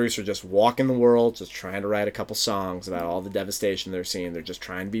he and Bruce are just walking the world, just trying to write a couple songs about all the devastation they're seeing. They're just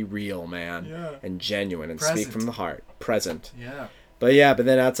trying to be real, man. Yeah. And genuine and speak from the heart. Present. Yeah. But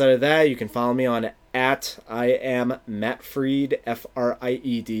then outside of that, you can follow me on I am Matt Freed,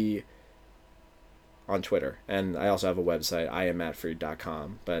 Fried, on Twitter. And I also have a website,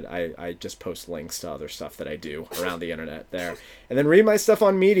 IamMattFreed.com. But I just post links to other stuff that I do around the internet there. And then read my stuff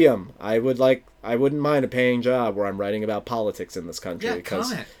on Medium. I wouldn't mind a paying job where I'm writing about politics in this country. Yeah,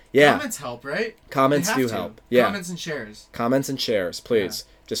 comment. Yeah. Comments help, right? Comments do help. Yeah. Comments and shares. Comments and shares, please.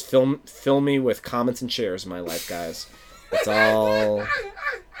 Yeah. Just fill me with comments and shares in my life, guys. That's all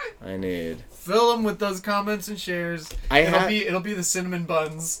I need. Fill them with those comments and shares. It'll be the cinnamon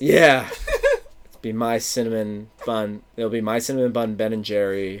buns. Yeah. It'll be my cinnamon bun Ben and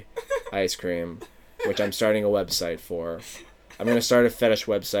Jerry ice cream, which I'm starting a website for. I'm going to start a fetish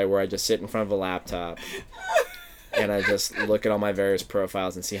website where I just sit in front of a laptop and I just look at all my various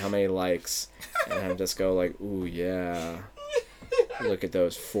profiles and see how many likes, and I just go like, ooh, yeah. Look at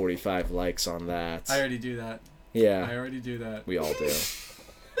those 45 likes on that. I already do that. Yeah. I already do that. We all do.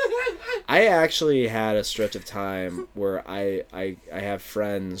 I actually had a stretch of time where I have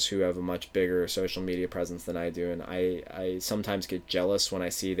friends who have a much bigger social media presence than I do, and I sometimes get jealous when I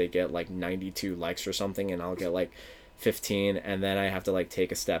see they get like 92 likes or something, and I'll get like 15, and then I have to like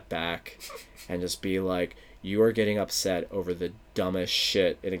take a step back and just be like, you are getting upset over the dumbest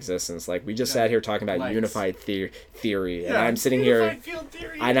shit in existence. Like, we just sat here talking about likes. unified theory, and I'm sitting here field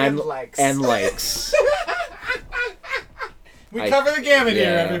theory and likes. likes. We cover the gamut here,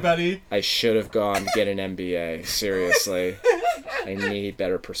 yeah. everybody. I should have gone to get an MBA. Seriously. I need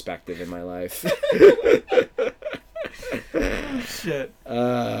better perspective in my life. Shit.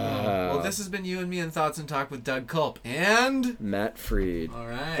 Well, this has been You and Me in Thoughts and Talk with Doug Culp and Matt Freed. All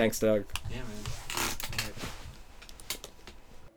right. Thanks, Doug. Yeah, man.